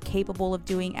everything or are capable of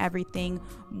doing everything.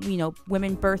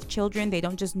 Women birth children. They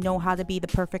don't just know how to be the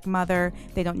perfect mother.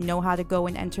 They don't know how to go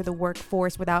and enter the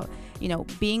workforce without,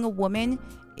 being a woman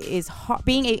is hard.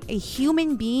 Being a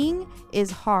human being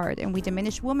is hard, and we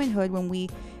diminish womanhood when we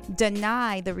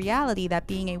deny the reality that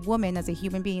being a woman as a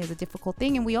human being is a difficult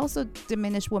thing. And we also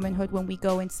diminish womanhood when we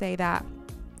go and say that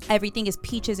everything is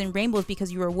peaches and rainbows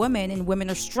because you're a woman, and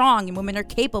women are strong, and women are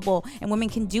capable, and women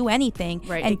can do anything.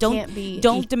 Right. And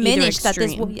don't diminish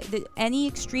that any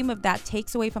extreme of that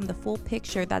takes away from the full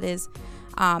picture that is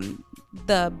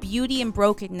the beauty and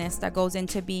brokenness that goes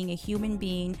into being a human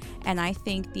being. And I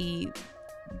think the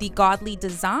godly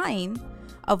design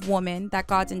of woman, that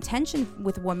God's intention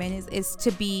with woman is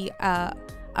to be a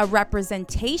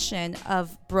representation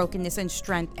of brokenness and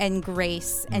strength and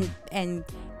grace and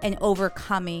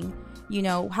overcoming.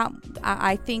 How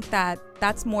I think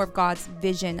that's more of God's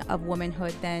vision of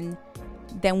womanhood than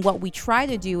what we try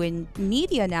to do in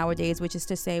media nowadays, which is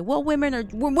to say, well, women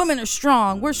are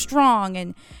strong, we're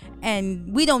strong,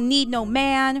 and we don't need no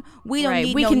man, we don't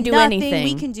need nothing,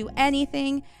 we can do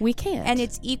anything, we can't. And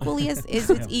it's equally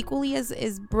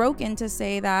as broken to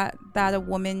say that a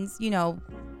woman's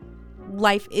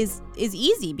life is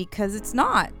easy, because it's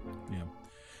not.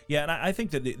 Yeah, and I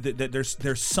think that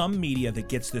there's some media that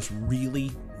gets this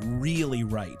really, really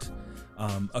right.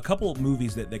 A couple of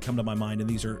movies that come to my mind, and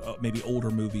these are maybe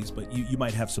older movies, but you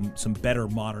might have some better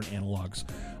modern analogs.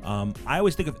 I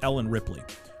always think of Ellen Ripley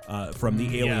from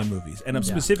the Alien movies, and I'm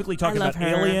specifically talking about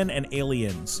Alien and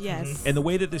Aliens. Yes. And the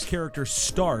way that this character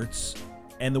starts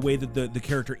and the way that the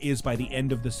character is by the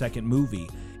end of the second movie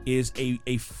is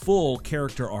a full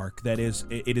character arc that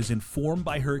it is informed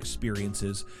by her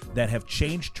experiences that have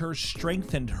changed her,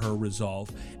 strengthened her resolve,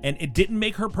 and it didn't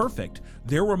make her perfect.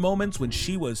 There were moments when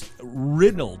she was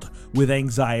riddled with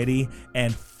anxiety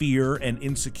and fear and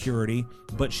insecurity,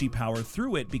 but she powered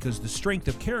through it because the strength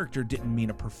of character didn't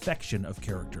mean a perfection of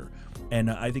character.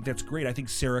 And I think that's great. I think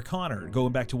Sarah Connor,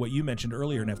 going back to what you mentioned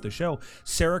earlier in the show,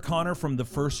 Sarah Connor from the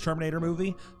first Terminator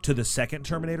movie to the second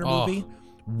Terminator movie,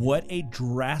 what a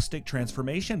drastic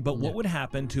transformation. But what would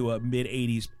happen to a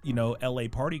mid-'80s, LA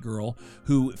party girl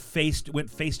who went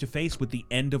face to face with the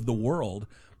end of the world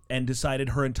and decided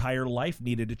her entire life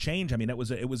needed to change? I mean, it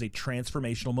was a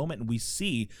transformational moment, and we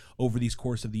see over these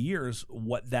course of the years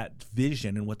what that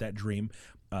vision and what that dream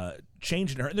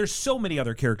changed in her. And there's so many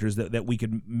other characters that we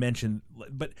could mention,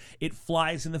 but it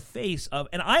flies in the face of,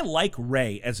 and I like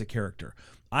Rey as a character.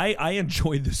 I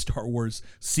enjoyed the Star Wars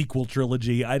sequel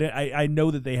trilogy. I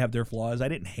know that they have their flaws. I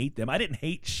didn't hate them. I didn't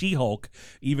hate She-Hulk,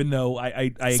 even though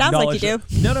I Sounds like acknowledge you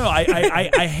it. No,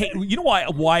 I hate. You know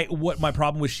why? What my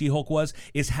problem with She-Hulk was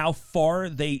is how far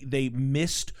they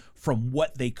missed from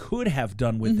what they could have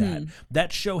done with that.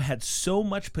 That show had so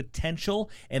much potential,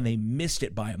 and they missed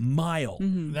it by a mile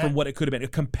from what it could have been. A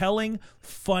compelling,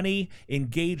 funny,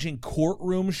 engaging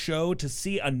courtroom show to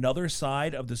see another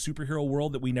side of the superhero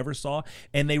world that we never saw,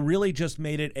 and they really just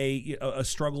made it a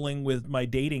struggling with my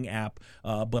dating app,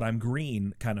 but I'm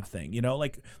green kind of thing.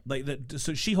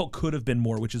 So She-Hulk could have been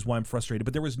more, which is why I'm frustrated.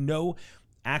 But there was no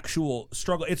actual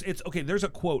struggle. It's okay. There's a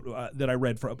quote that I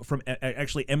read from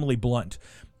actually Emily Blunt,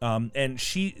 and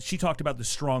she talked about the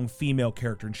strong female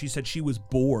character, and she said she was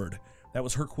bored. That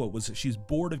was her quote, was that she's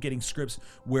bored of getting scripts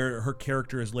where her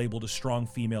character is labeled a strong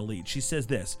female lead. She says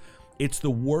this: "It's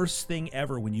the worst thing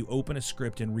ever when you open a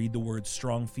script and read the words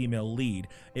strong female lead.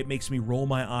 It makes me roll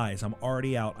my eyes. I'm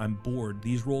already out. I'm bored.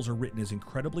 These roles are written as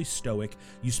incredibly stoic.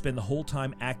 You spend the whole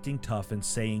time acting tough and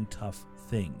saying tough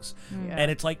things." And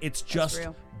it's like, it's just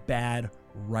bad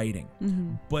writing.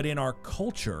 But in our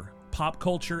culture, pop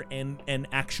culture and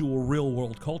actual real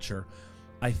world culture,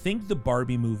 I think the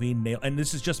Barbie movie and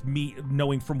this is just me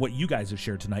knowing from what you guys have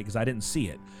shared tonight because I didn't see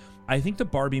it. I think the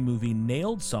Barbie movie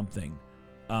nailed something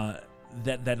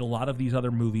that a lot of these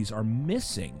other movies are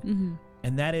missing,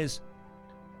 and that is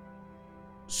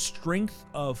strength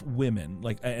of women.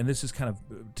 And this is kind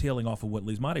of tailing off of what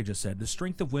Lizmati just said. The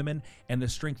strength of women and the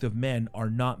strength of men are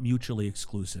not mutually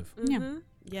exclusive.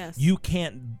 Yes. You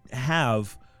can't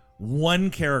have one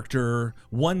character,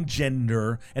 one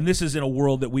gender, and this is in a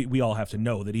world that we all have to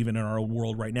know that even in our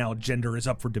world right now, gender is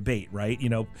up for debate, right?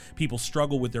 People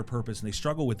struggle with their purpose and they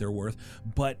struggle with their worth,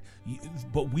 but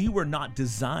we were not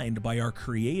designed by our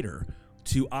Creator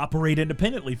to operate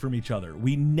independently from each other.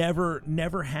 We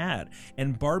never had.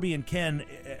 And Barbie and Ken,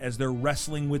 as they're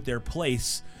wrestling with their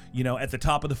place, at the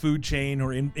top of the food chain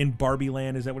or in Barbie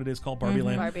Land, is that what it is called? Barbie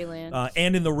Land? Barbie Land.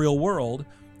 And in the real world,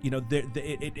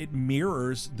 it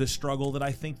mirrors the struggle that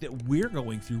I think that we're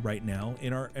going through right now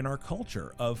in our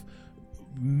culture of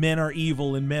men are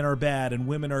evil and men are bad and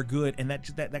women are good, and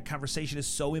that conversation is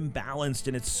so imbalanced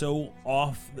and it's so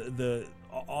off the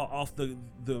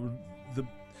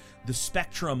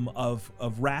spectrum of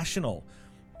rational.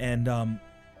 And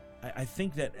I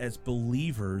think that as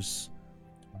believers,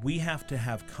 we have to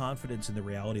have confidence in the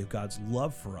reality of God's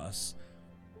love for us,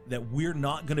 that we're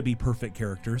not going to be perfect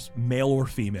characters, male or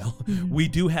female. We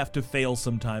do have to fail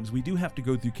sometimes. We do have to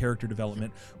go through character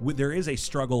development. There is a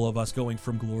struggle of us going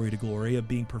from glory to glory, of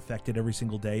being perfected every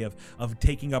single day, of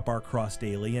taking up our cross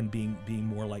daily and being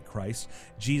more like Christ.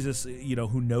 Jesus,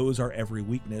 who knows our every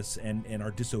weakness and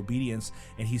our disobedience,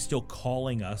 and he's still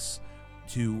calling us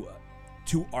to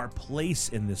our place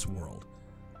in this world.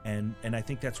 And I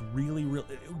think that's really,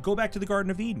 go back to the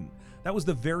Garden of Eden. That was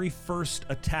the very first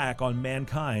attack on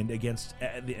mankind against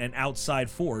an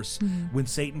outside force when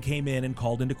Satan came in and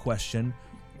called into question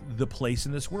the place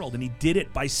in this world. And he did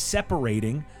it by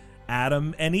separating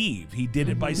Adam and Eve. He did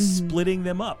it by splitting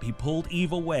them up. He pulled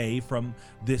Eve away from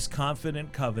this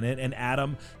confident covenant, and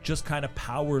Adam just kind of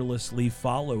powerlessly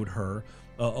followed her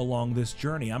along this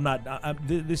journey.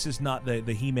 This is not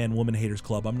the He-Man Woman Haters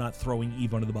Club. I'm not throwing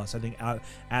Eve under the bus. I think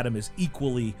Adam is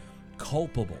equally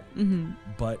culpable.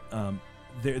 But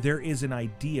there is an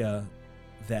idea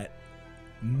that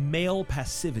male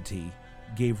passivity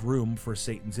gave room for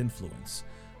Satan's influence.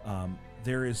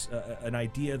 There is an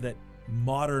idea that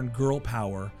modern girl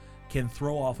power can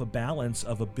throw off a balance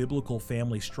of a biblical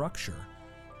family structure.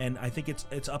 And I think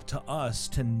it's up to us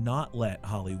to not let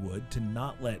Hollywood, to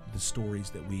not let the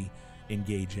stories that we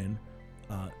engage in,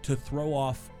 to throw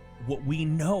off what we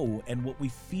know and what we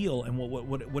feel and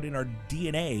what in our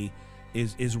DNA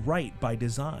is right by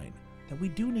design. That we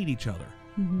do need each other.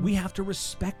 We have to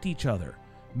respect each other.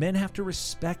 Men have to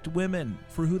respect women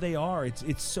for who they are.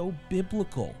 It's so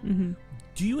biblical.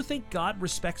 Do you think God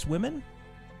respects women?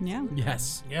 Yeah.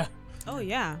 Yes. Yeah. Oh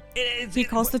yeah. He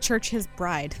calls the church his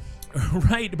bride.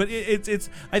 Right, but it's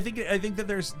I think that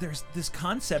there's this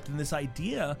concept and this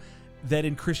idea that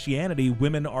in Christianity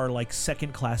women are like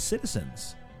second-class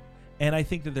citizens, and I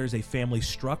think that there's a family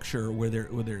structure where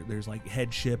there's like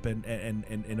headship and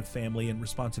a family and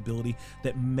responsibility,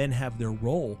 that men have their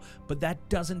role, but that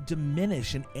doesn't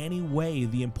diminish in any way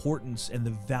the importance and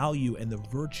the value and the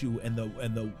virtue and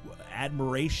the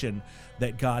admiration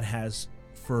that God has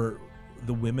for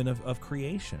the women of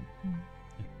creation.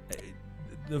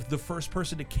 The first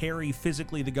person to carry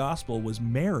physically the gospel was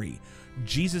Mary.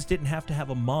 Jesus didn't have to have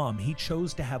a mom. He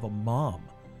chose to have a mom.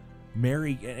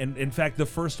 Mary, and in fact, the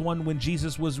first one when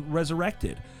Jesus was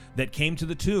resurrected that came to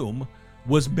the tomb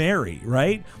was Mary,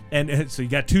 right? And so you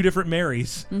got two different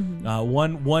Marys.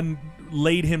 One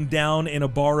laid him down in a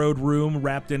borrowed room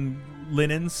wrapped in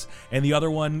linens, and the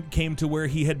other one came to where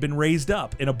he had been raised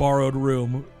up in a borrowed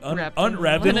room,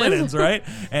 unwrapped in linens, right?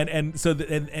 And so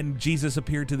and Jesus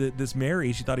appeared to this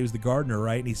Mary. She thought he was the gardener,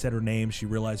 right? And he said her name. She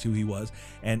realized who he was,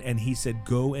 and he said,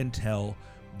 "Go and tell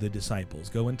the disciples.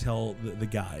 Go and tell the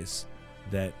guys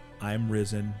that I'm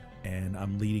risen." And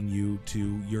I'm leading you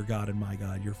to your God and my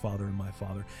God, your Father and my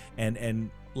Father. And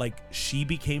like, she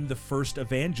became the first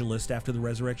evangelist after the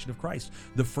resurrection of Christ.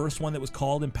 The first one that was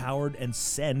called, empowered, and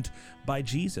sent by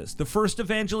Jesus. The first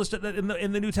evangelist in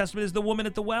the New Testament is the woman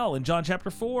at the well in John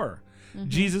chapter 4.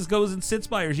 Jesus goes and sits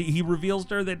by her. He reveals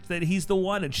to her that he's the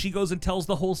one, and she goes and tells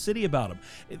the whole city about him.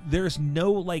 There's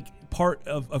no like part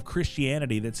of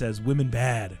Christianity that says women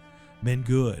bad, men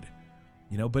good,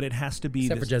 but it has to be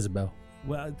except for Jezebel.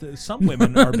 Well, some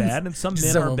women are bad and some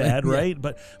men are bad, right?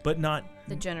 But not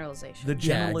the generalization. The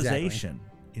generalization,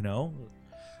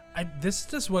 This is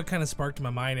just what kind of sparked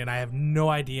my mind, and I have no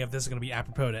idea if this is going to be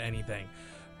apropos to anything.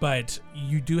 But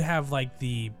you do have like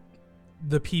the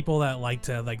people that like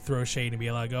to like throw shade and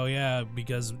be like, oh yeah,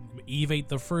 because Eve ate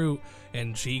the fruit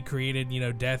and she created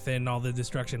death and all the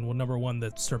destruction. Well, number one,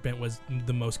 the serpent was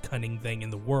the most cunning thing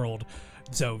in the world.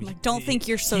 So don't think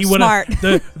you're so smart.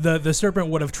 The serpent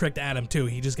would have tricked Adam too.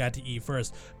 He just got to Eve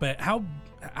first. But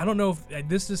I don't know if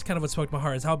this is kind of what spoke to my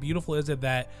heart, is how beautiful is it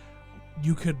that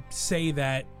you could say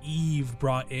that Eve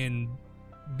by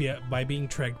being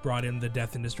tricked, brought in the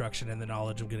death and destruction and the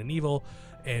knowledge of good and evil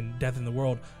and death in the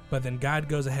world. But then God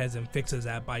goes ahead and fixes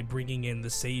that by bringing in the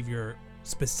Savior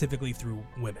specifically through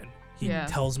women. He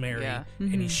tells Mary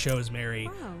and he shows Mary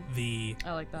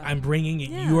I like that. I'm bringing it.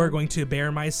 You are going to bear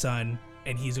my son,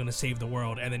 and he's going to save the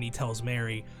world. And then he tells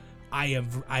Mary, I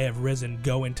have risen.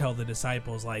 Go and tell the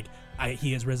disciples,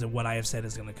 he has risen. What I have said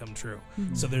is going to come true.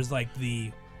 So there's like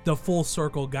the full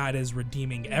circle. God is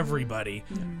redeeming everybody,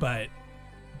 but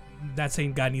not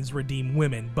saying God needs to redeem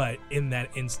women. But in that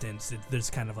instance, there's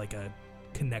kind of like a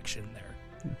connection there.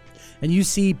 And you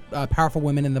see powerful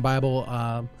women in the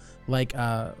Bible, like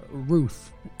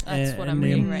Ruth. That's what I'm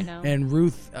reading right now. And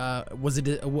Ruth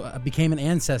became an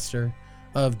ancestor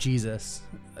of Jesus.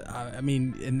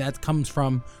 And that comes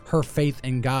from her faith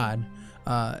in God.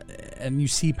 And you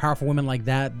see powerful women like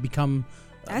that become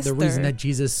the reason that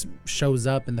Jesus shows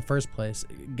up in the first place,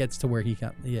 gets to where he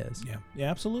is. Yeah,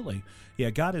 absolutely. Yeah,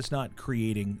 God is not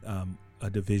creating a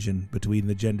division between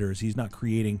the genders. He's not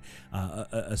creating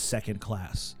a second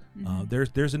class.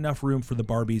 There's enough room for the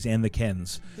Barbies and the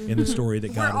Kens in the story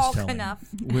that God is telling. Enough.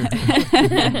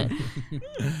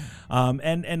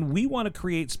 And we want to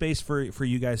create space for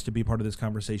you guys to be part of this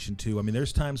conversation too. I mean,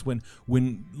 there's times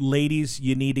when ladies,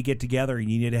 you need to get together and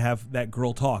you need to have that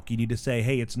girl talk. You need to say,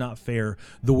 hey, it's not fair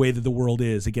the way that the world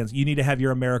is against. You need to have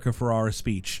your America Ferrara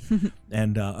speech.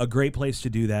 And a great place to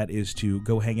do that is to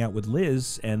go hang out with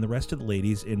Liz and the rest of the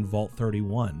ladies in Vault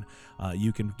 31.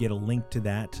 You can get a link to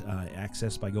that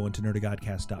access by going to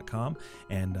nerdagodcast.com.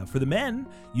 And for the men,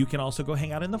 you can also go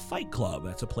hang out in the Fight Club.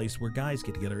 That's a place where guys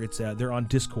get together. It's they're on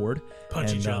Discord.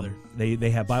 Punch each other. They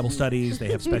have Bible studies.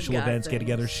 They have special events. Get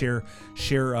together, share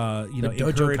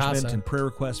encouragement and prayer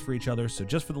requests for each other. So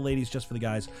just for the ladies, just for the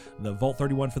guys. The Vault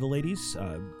 31 for the ladies,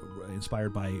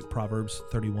 inspired by Proverbs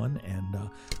 31, and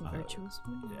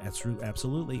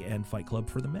absolutely, and Fight Club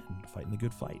for the men, fighting the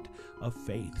good fight of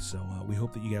faith. So we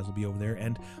hope that you guys will be over there,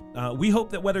 and we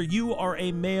hope that whether you are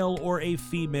a male or a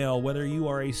female, whether you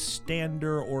are a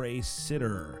stander or a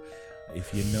sitter,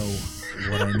 if you know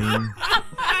what I mean.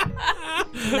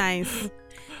 Nice.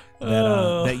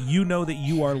 That you know that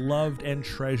you are loved and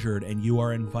treasured, and you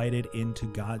are invited into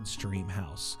God's dream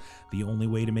house. The only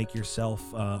way to make yourself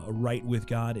right with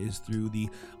God is through the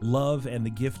love and the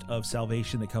gift of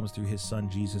salvation that comes through his son,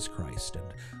 Jesus Christ.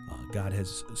 And God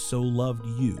has so loved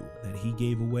you that he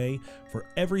gave away for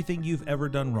everything you've ever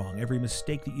done wrong, every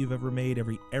mistake that you've ever made,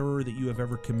 every error that you have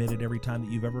ever committed, every time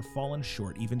that you've ever fallen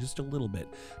short, even just a little bit,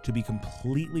 to be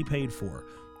completely paid for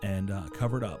and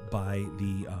covered up by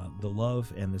the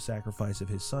love and the sacrifice of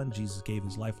his son. Jesus gave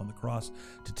his life on the cross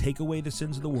to take away the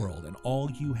sins of the world, and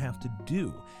all you have to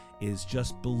do is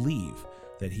just believe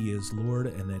that he is Lord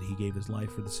and that he gave his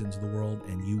life for the sins of the world,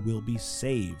 and you will be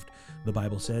saved. The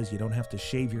Bible says you don't have to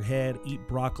shave your head, eat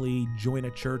broccoli, join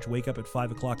a church, wake up at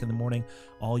 5 o'clock in the morning.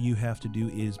 All you have to do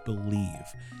is believe,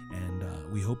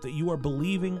 and we hope that you are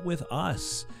believing with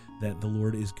us that the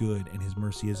Lord is good and his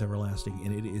mercy is everlasting,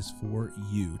 and it is for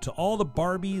you. To all the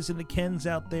Barbies and the Kens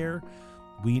out there,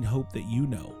 we hope that you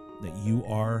know that you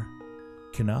are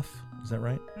KENough. Is that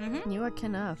right? You are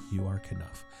KENough. You are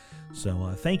KENough.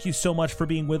 So thank you so much for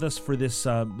being with us for this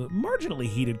marginally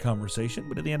heated conversation,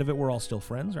 but at the end of it, we're all still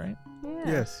friends, right?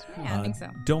 Yes. Yeah, I think so.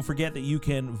 Don't forget that you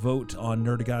can vote on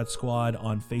Nerd of God Squad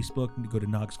on Facebook. Go to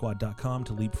nogsquad.com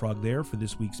to leapfrog there for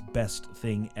this week's best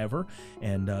thing ever.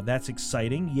 And that's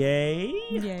exciting. Yay.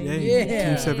 Team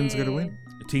 7's going to win.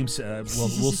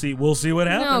 We'll see. We'll see what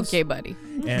happens. Okay, buddy.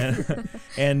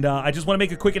 And I just want to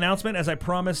make a quick announcement, as I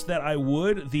promised that I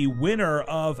would. The winner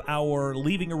of our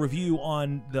leaving a review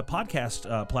on the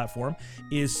podcast platform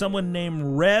is someone named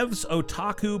Revs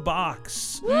Otaku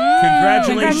Box.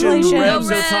 Congratulations, Revs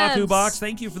Otaku Box.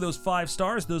 Thank you for those 5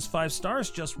 stars. Those 5 stars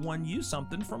just won you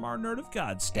something from our Nerd of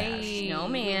God stash. No,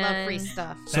 man. Love free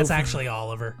stuff. That's actually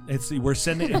Oliver. We're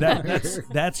sending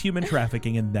that's human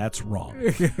trafficking, and that's wrong.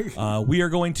 We are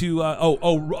going to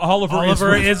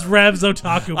Oliver is Revs Otaku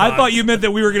Box. I thought you meant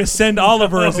that we were going to send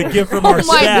Oliver as a gift from our my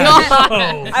stash.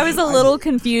 God. I was a little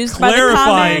confused by the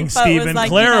Clarifying, comment, but was Stephen, like,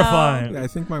 clarifying. Yeah, I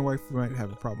think my wife might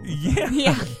have a problem with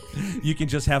Yeah. You can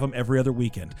just have them every other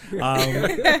weekend.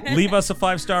 Leave us a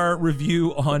 5-star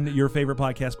review on your favorite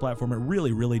podcast platform. It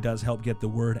really, really does help get the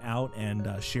word out, and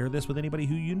share this with anybody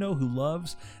who you know who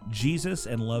loves Jesus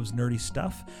and loves nerdy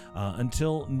stuff.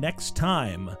 Until next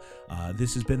time,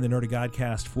 this has been the Nerd of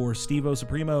Godcast for Steve-O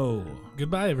Supremo.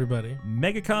 Goodbye, everybody.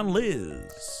 Megacon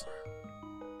Liz.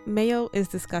 Mayo is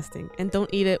disgusting, and don't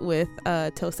eat it with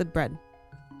toasted bread.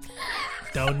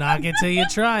 Don't knock it till you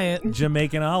try it.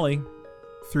 Jamaican Ollie.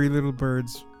 3 little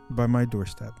birds by my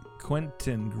doorstep.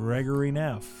 Quentin Gregory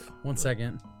Neff. 1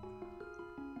 second.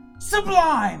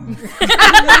 Sublime!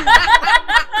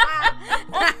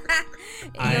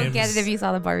 You don't get it if you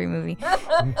saw the Barbie movie.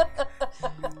 I'm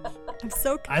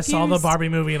so confused. I saw the Barbie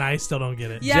movie and I still don't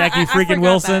get it. Yeah, Jackie I freaking forgot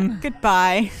Wilson. that.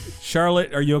 Goodbye.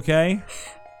 Charlotte, are you okay?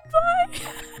 Bye.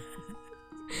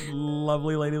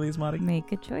 Lovely Lady Leesmati. Make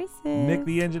good choices. Nick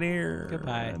the engineer.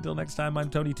 Goodbye. Until next time, I'm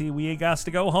Tony T. We ain't got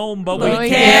to go home, but We we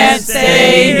can't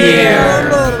stay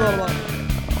here.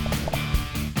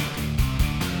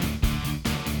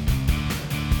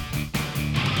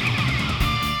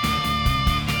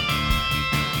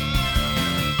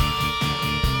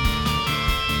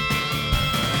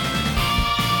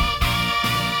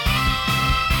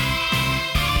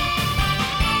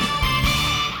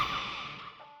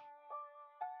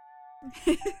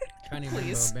 Trying to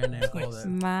remember a band name called it.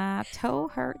 My toe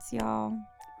hurts, y'all.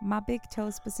 My big toe,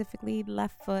 specifically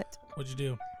left foot. What'd you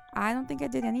do? I don't think I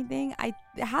did anything.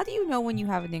 How do you know when you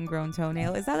have an ingrown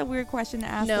toenail? Is that a weird question to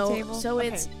ask the No, table? so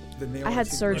it's The nail I had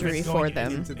is- surgery If it's for going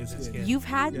them. into the skin. You've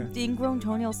had Yeah. ingrown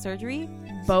toenail surgery?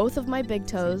 Both of my big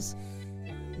toes,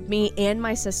 me and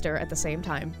my sister at the same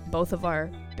time. Both of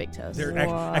our big toes. They're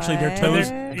actually, their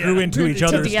toes What? grew into each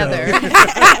other's together. toes.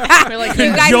 We're like,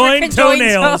 You guys are Conjoined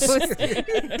toenails.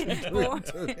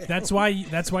 toes. That's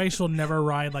why you shall never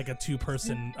ride like a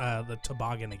 2-person the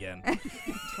toboggan again.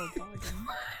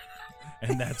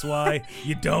 And that's why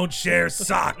you don't share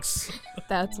socks.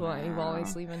 that's why you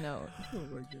always leave a note. Oh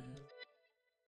my goodness.